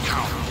not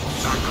account for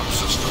backup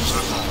systems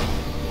at all?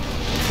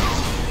 No.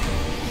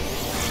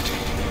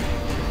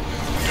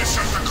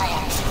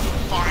 Decepticons,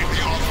 find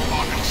the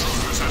Autobot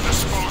intruders and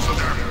dispose of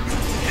them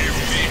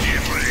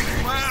immediately.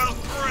 Well,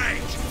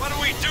 great. What do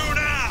we do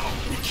now?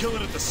 We kill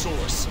it at the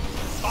source.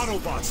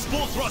 Autobots,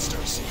 full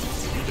thrusters.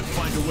 We need to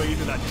find a way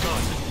into that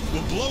gun.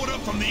 We'll blow it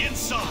up from the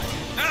inside.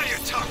 Now you're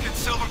talking,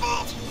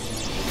 Silverbolt.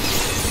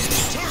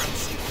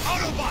 Turrets!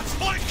 Autobots,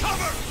 find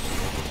cover!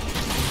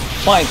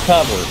 Find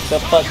cover? The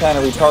fuck kind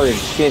of retarded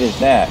shit is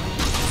that?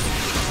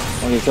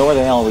 Okay, so where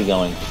the hell are we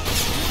going?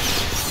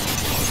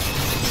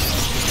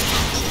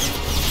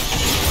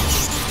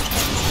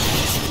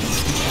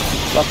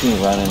 Fuck me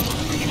running.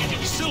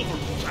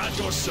 Silverbolt, at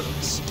your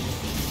service.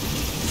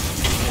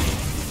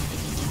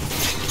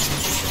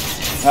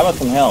 How about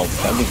some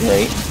health? That'd be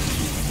great.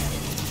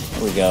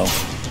 There we go.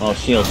 Well,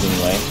 shields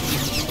anyway.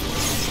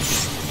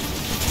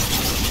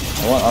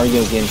 I won't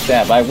argue against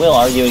that, but I will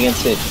argue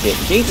against this shit.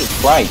 Jesus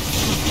Christ.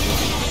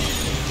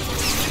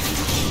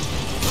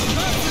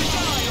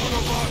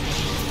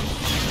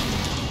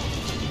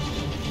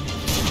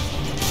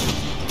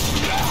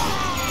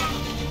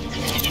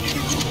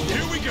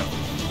 Here we go.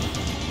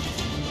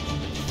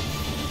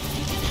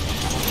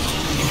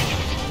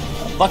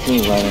 Fuck me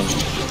running.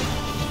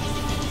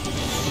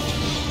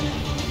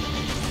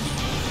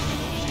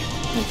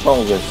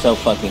 Controls are so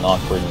fucking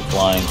awkward and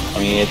flying. I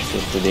mean, it's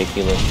just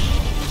ridiculous.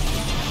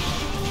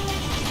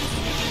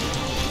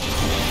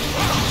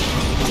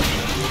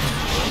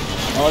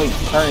 Oh, let me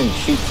turn and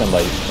shoot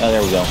somebody. Oh,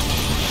 there we go.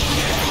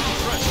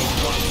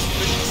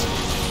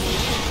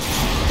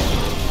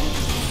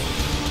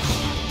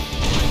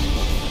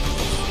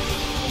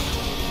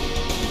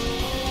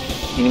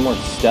 see any more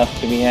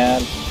stuff to be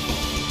had?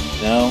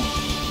 No?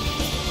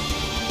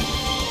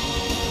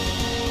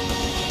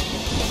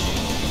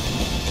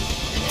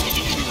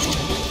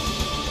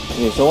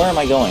 Okay, so where am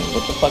I going?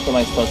 What the fuck am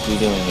I supposed to be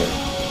doing here?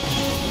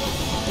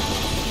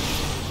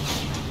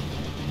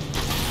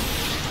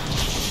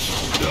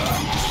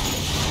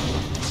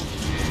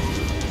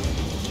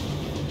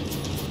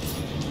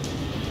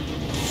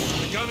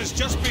 The gun is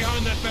just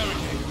behind that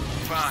barricade.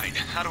 Fine.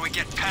 How do we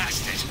get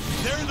past it?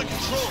 They're in the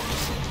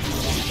controls.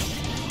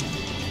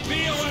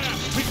 Be aware!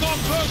 We've got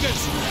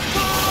burgers!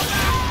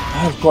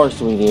 Of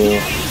course we do.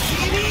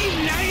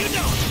 Now you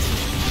don't!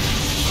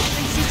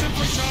 Insistent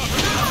for charge!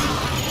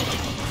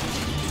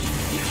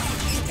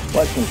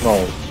 What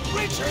controls?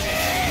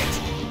 Retreat!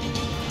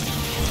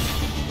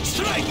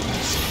 Strike!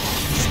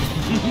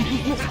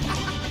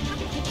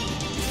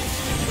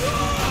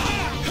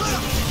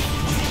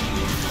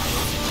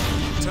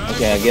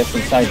 Okay, I guess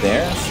inside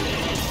there?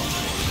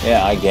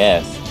 Yeah, I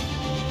guess.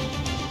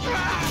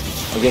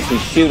 I guess we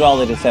shoot all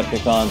the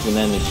Decepticons and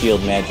then the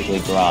shield magically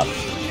drops.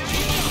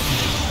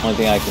 One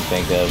thing I can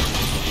think of.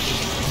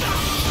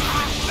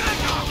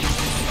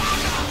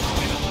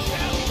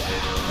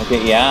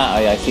 Okay, yeah,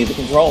 I see the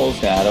controls.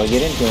 How do I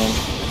get into them?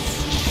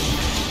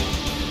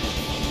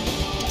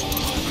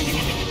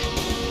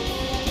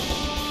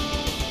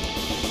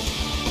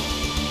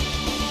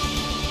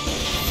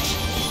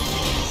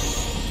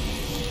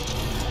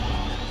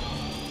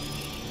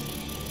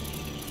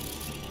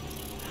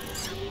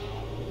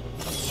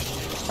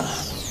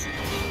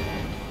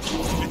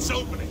 It's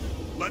opening.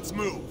 Let's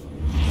move.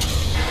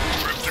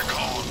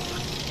 Trypticon,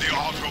 the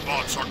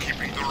Autobots are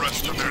keeping the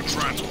rest of their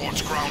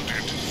transports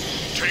grounded.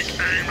 Take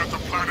aim at the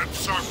planet's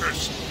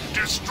surface.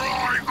 Destroy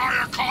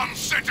Iacon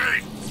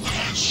City!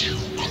 As you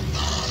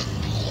command,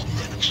 Lord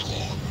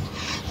Megatron.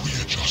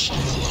 Readjusting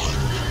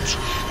alignment.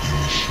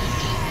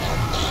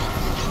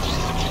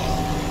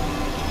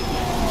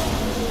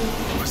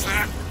 Was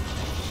that?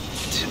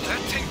 Did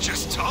that thing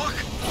just talk?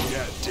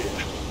 Yeah, it did.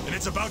 And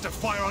it's about to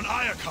fire on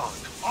Iacon.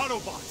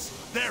 Autobots.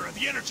 There at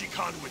the energy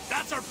conduit.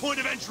 That's our point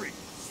of entry.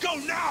 Go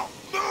now!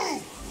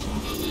 Move!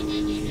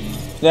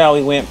 Now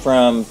we went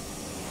from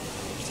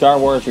Star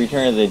Wars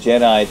Return of the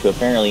Jedi to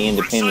apparently We're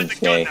Independence inside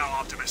the gun Day. now,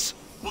 Optimus.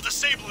 We'll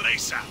disable it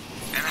ASAP.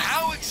 And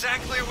how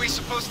exactly are we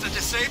supposed to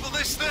disable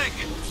this thing?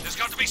 There's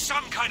got to be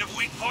some kind of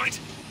weak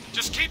point.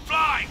 Just keep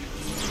flying.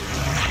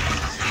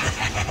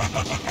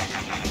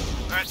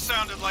 That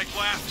sounded like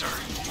laughter.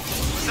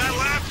 Was that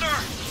laughter?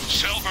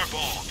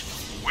 Silverbolt,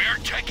 we're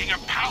taking a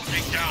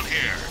pounding down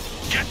here.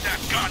 Get that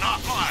gun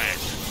offline.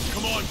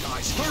 Come on,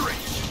 guys, hurry!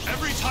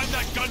 Every time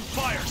that gun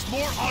fires,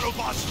 more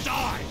Autobots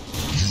die!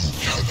 You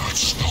cannot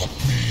stop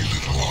me,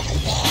 little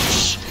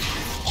Autobots.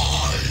 I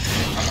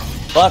am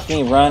Fuck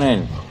me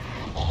running.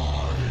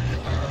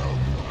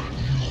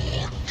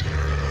 your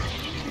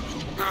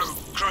death. Oh,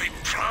 great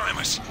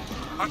Primus.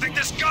 I think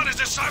this gun is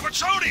a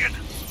Cybertronian.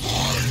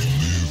 I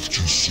live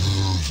to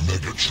serve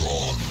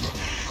Megatron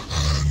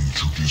and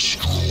to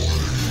destroy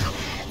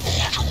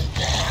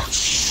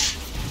Autobots.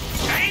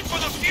 Aim for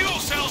the fuel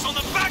cells on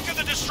the back of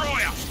the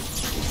destroyer.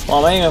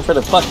 Well, I'm aiming for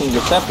the fucking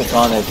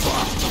Decepticon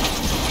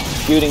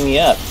that's shooting me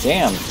up.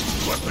 Damn.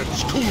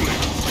 Weapons cooling.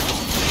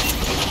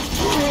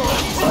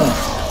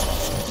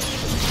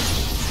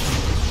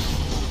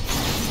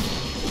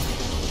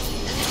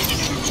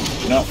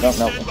 No.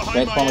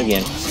 Transform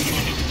again.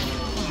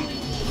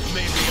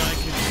 Maybe I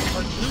can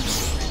cut loose.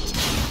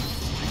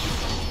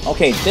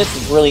 Okay, this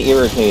is really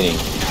irritating.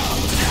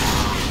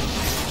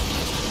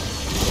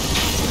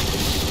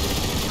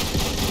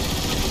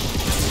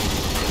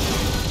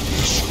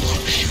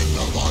 Destruction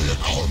of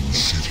Iacon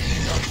City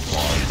at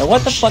 5. Now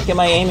what the fuck am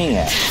I aiming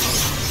at?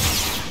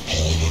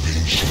 All of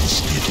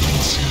Ancient's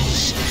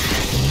defenses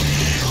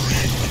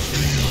nearing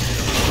failure.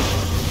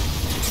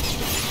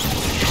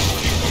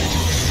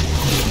 Calculating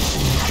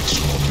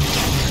maximum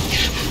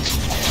damage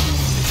to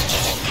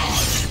cool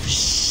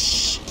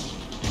archives.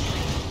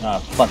 Ah,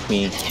 fuck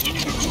me.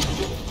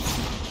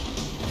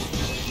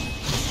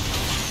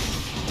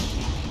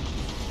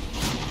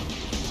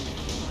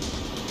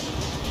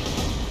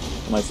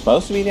 Am I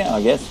supposed to be down?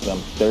 I guess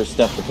there's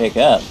stuff to pick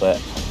up, but...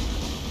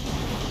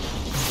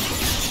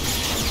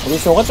 Okay,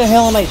 so what the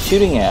hell am I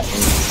shooting at?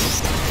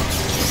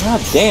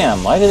 God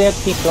damn, why do they have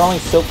to keep throwing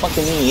so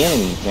fucking many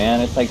enemies,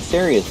 man? It's like,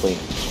 seriously.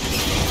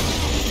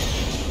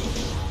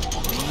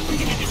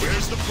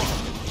 Where's the problem?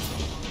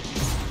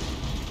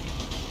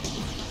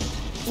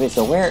 Okay,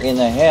 so where in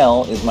the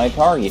hell is my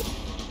target?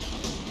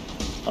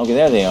 Okay,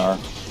 there they are.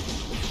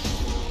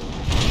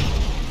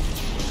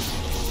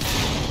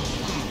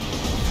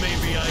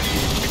 Maybe I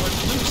can cut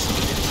loose.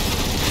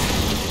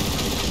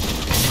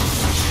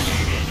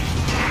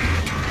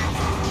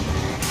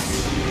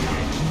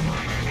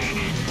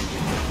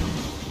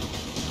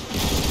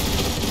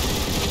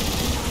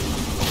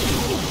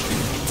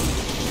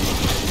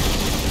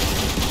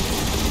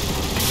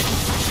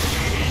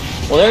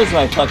 Well, there's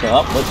my fucking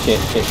up. What shit.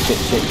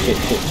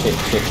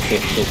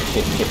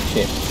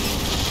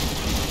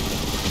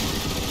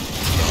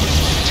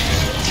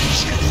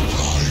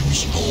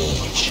 Prime's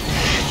Lords,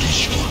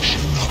 destroy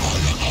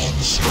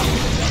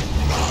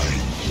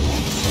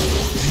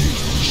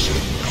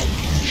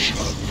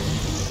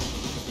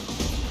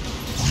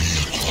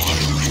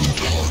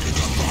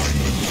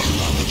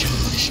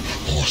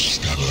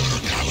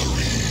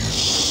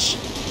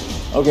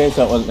Okay,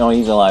 so it was, no,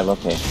 he's alive.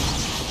 Okay.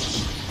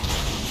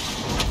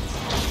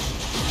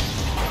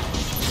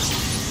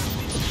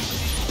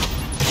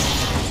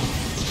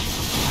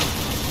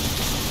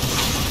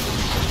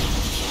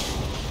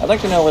 I'd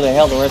like to know where the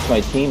hell the rest of my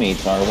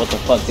teammates are, what the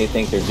fuck they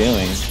think they're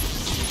doing.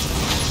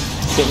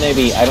 Shouldn't they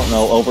be, I don't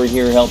know, over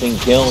here helping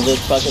kill this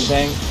fucking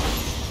thing?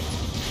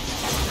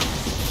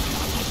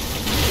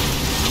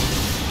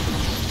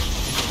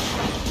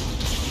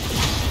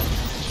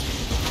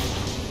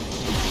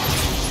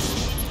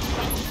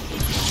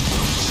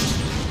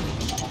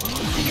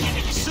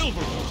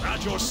 Silver,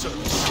 at your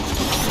service.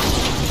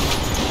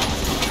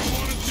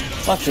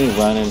 Fuck me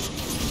running.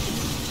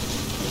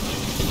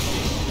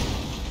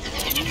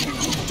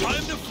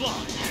 Time to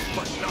fly,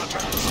 but not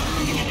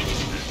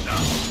fast.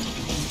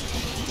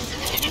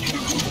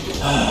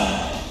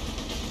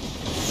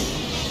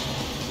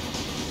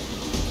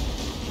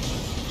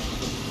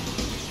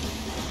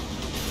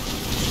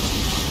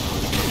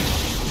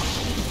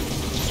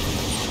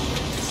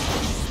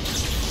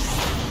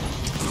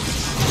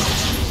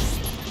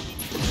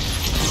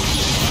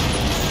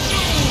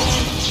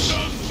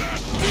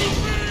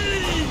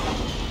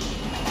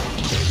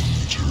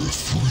 Enter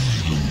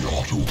freely,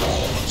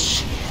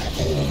 Autobots.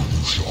 All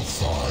you shall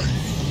find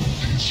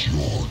is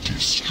your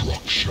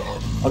destruction.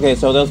 Okay,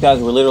 so those guys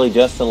were literally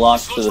just the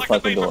locks to the Looks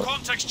like fucking the main door.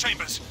 context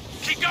chambers.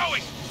 Keep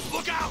going.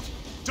 Look out!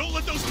 Don't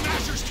let those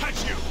mashers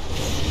catch you.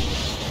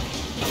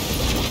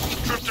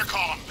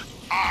 Trypticon,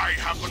 I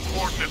have the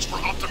coordinates for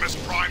Optimus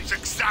Prime's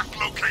exact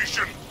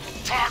location.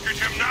 Target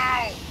him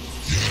now!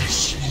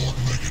 Yes, Lord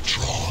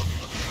Megatron.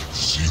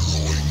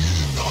 Zeroing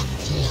in on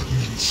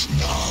coordinates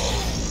now.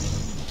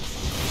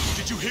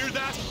 Did you hear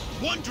that?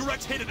 One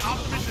direct hit at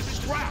Optimus is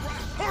trapped.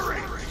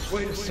 Hurry!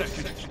 Wait a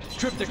second.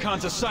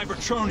 Trypticon's a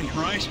Cybertronian,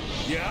 right?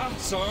 Yeah,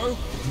 so?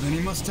 Then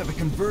he must have a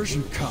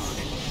conversion cog.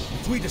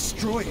 If we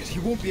destroy it, he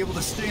won't be able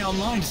to stay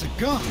online as a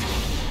gun.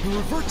 He'll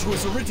revert to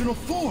his original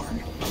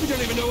form. We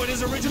don't even know what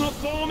his original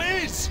form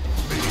is.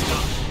 Maybe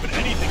not, but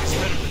anything is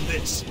better than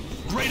this.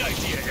 Great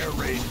idea, Air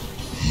Raid.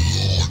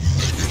 Lord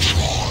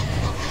Megatron,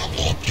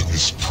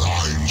 Optimus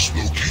Prime's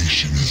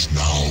location is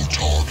now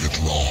target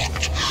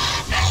locked.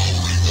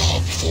 Powering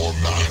up for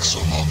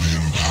maximum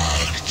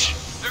impact.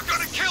 They're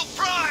gonna kill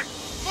Prime!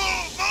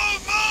 Move,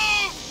 move,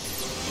 move!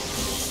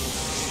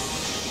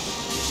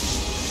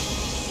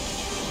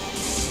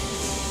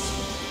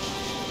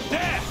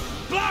 There!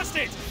 Blast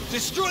it!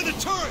 Destroy the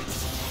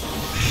turrets!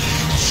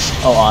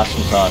 Oh,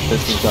 awesome sauce.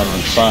 This is gonna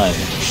be fun.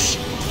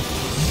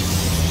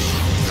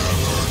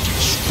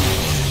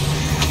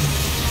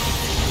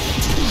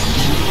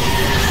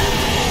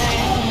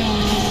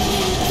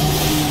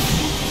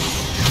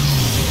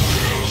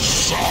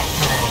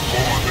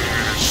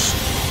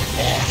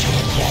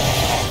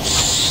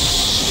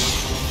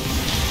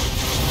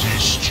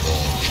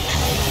 Discharge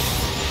power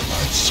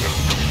at 75%.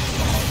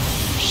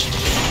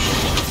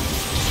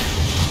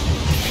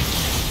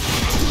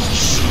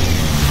 Soon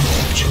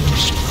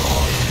Optimus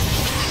Prime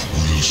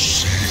will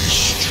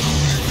cease to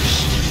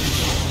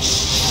exist.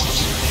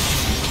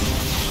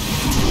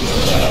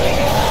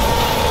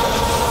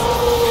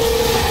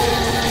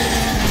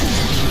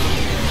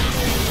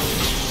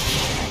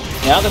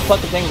 Now the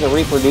fucking things are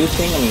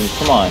reproducing? I mean,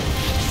 come on.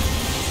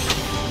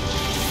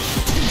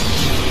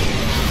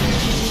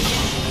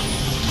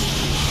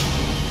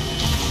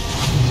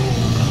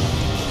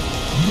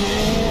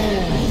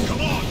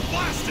 Come on,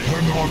 blast it!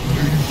 Cannot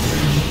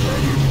maintain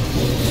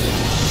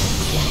that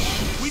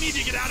We need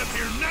to get out of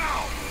here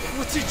now!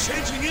 What's he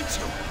changing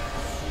into?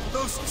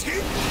 Those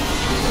teeth?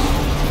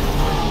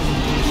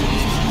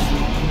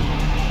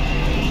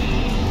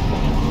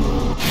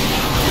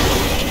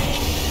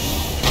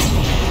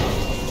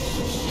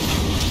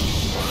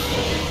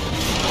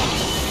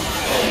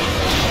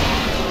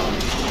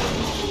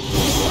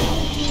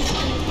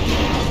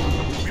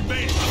 We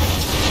made it!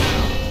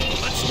 Now,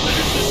 let's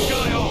finish this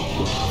guy off!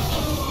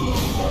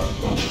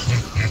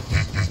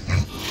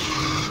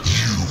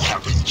 You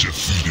haven't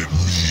defeated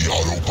me,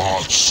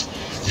 Autobots.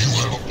 You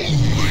have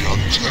only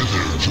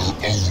untethered your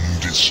own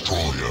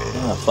destroyer.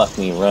 Oh, fuck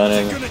me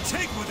running. Gonna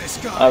take with this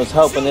guy. I was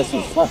hoping this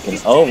was fucking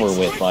over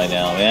with by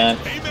now, man.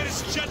 Aim at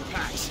his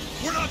jetpacks.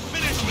 We're not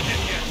finished with him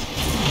yet.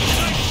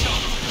 Nice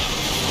shot.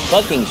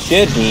 Fucking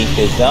should be,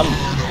 because I'm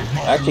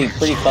actually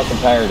pretty fucking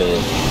tired of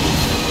this.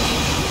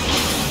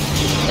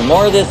 And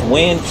more of this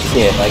wind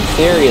shit, like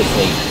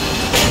seriously.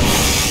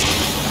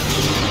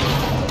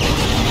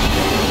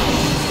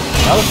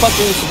 How the fuck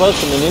are you supposed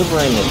to maneuver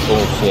in this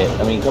bullshit?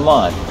 I mean, come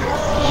on.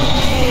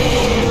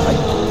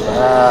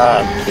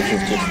 This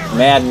is just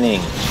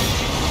maddening.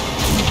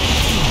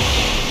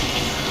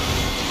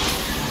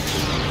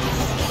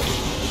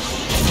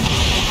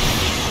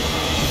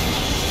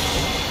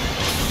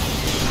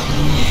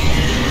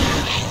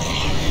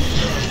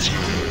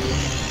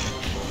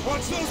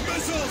 Watch those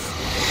missiles.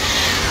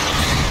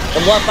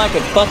 And what if I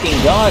could fucking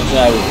dodge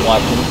that I was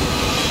watching?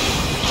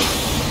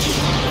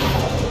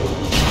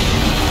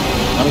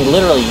 I mean,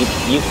 literally,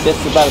 this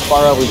is about as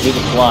far over as you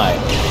can fly.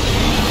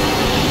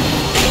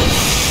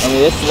 I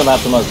mean, this is about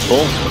the most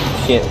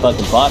bullshit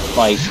fucking boss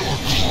fight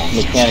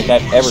mechanic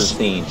I've ever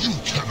seen. You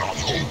cannot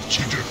hope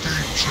to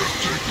defeat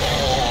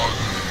Trypticon!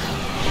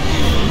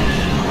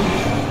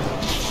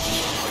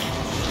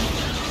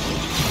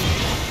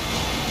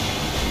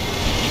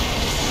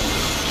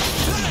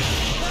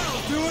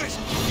 That'll do it!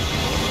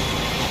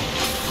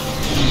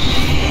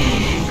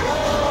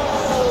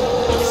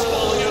 It's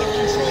falling out of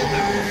control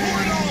now. Pour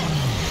it on!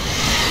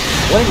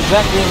 What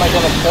exactly am I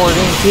going to pour it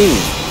into?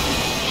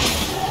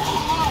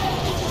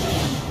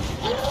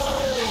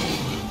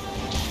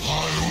 I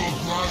will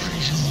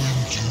grind you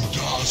into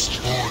dust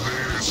for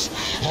this,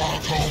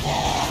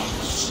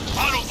 Autobots!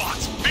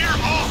 Autobots, veer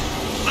off!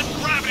 Let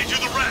gravity do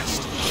the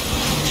rest!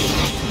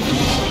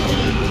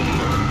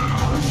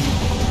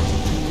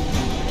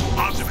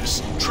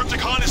 Optimus,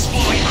 Trypticon is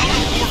falling out of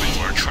orbit!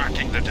 We're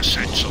tracking the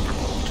descent,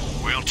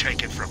 Silverbolt. We'll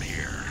take it from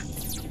here.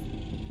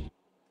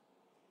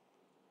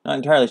 Not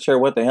entirely sure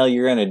what the hell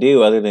you're going to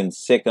do other than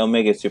sick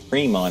Omega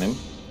Supreme on him.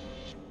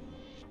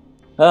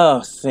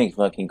 Oh, thank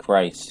fucking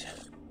Christ.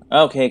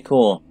 Okay,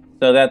 cool.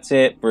 So that's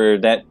it for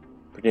that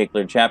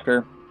particular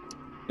chapter.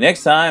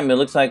 Next time, it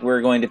looks like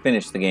we're going to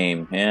finish the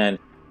game. And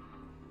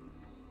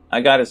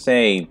I gotta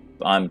say,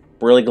 I'm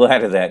really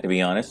glad of that, to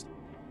be honest.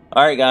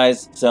 Alright,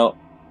 guys. So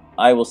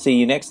I will see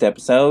you next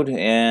episode.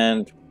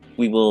 And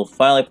we will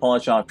finally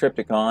polish off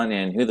Trypticon.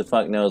 And who the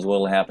fuck knows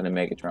what will happen to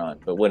Megatron.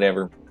 But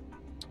whatever.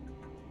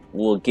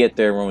 We'll get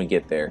there when we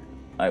get there.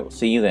 I will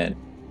see you then.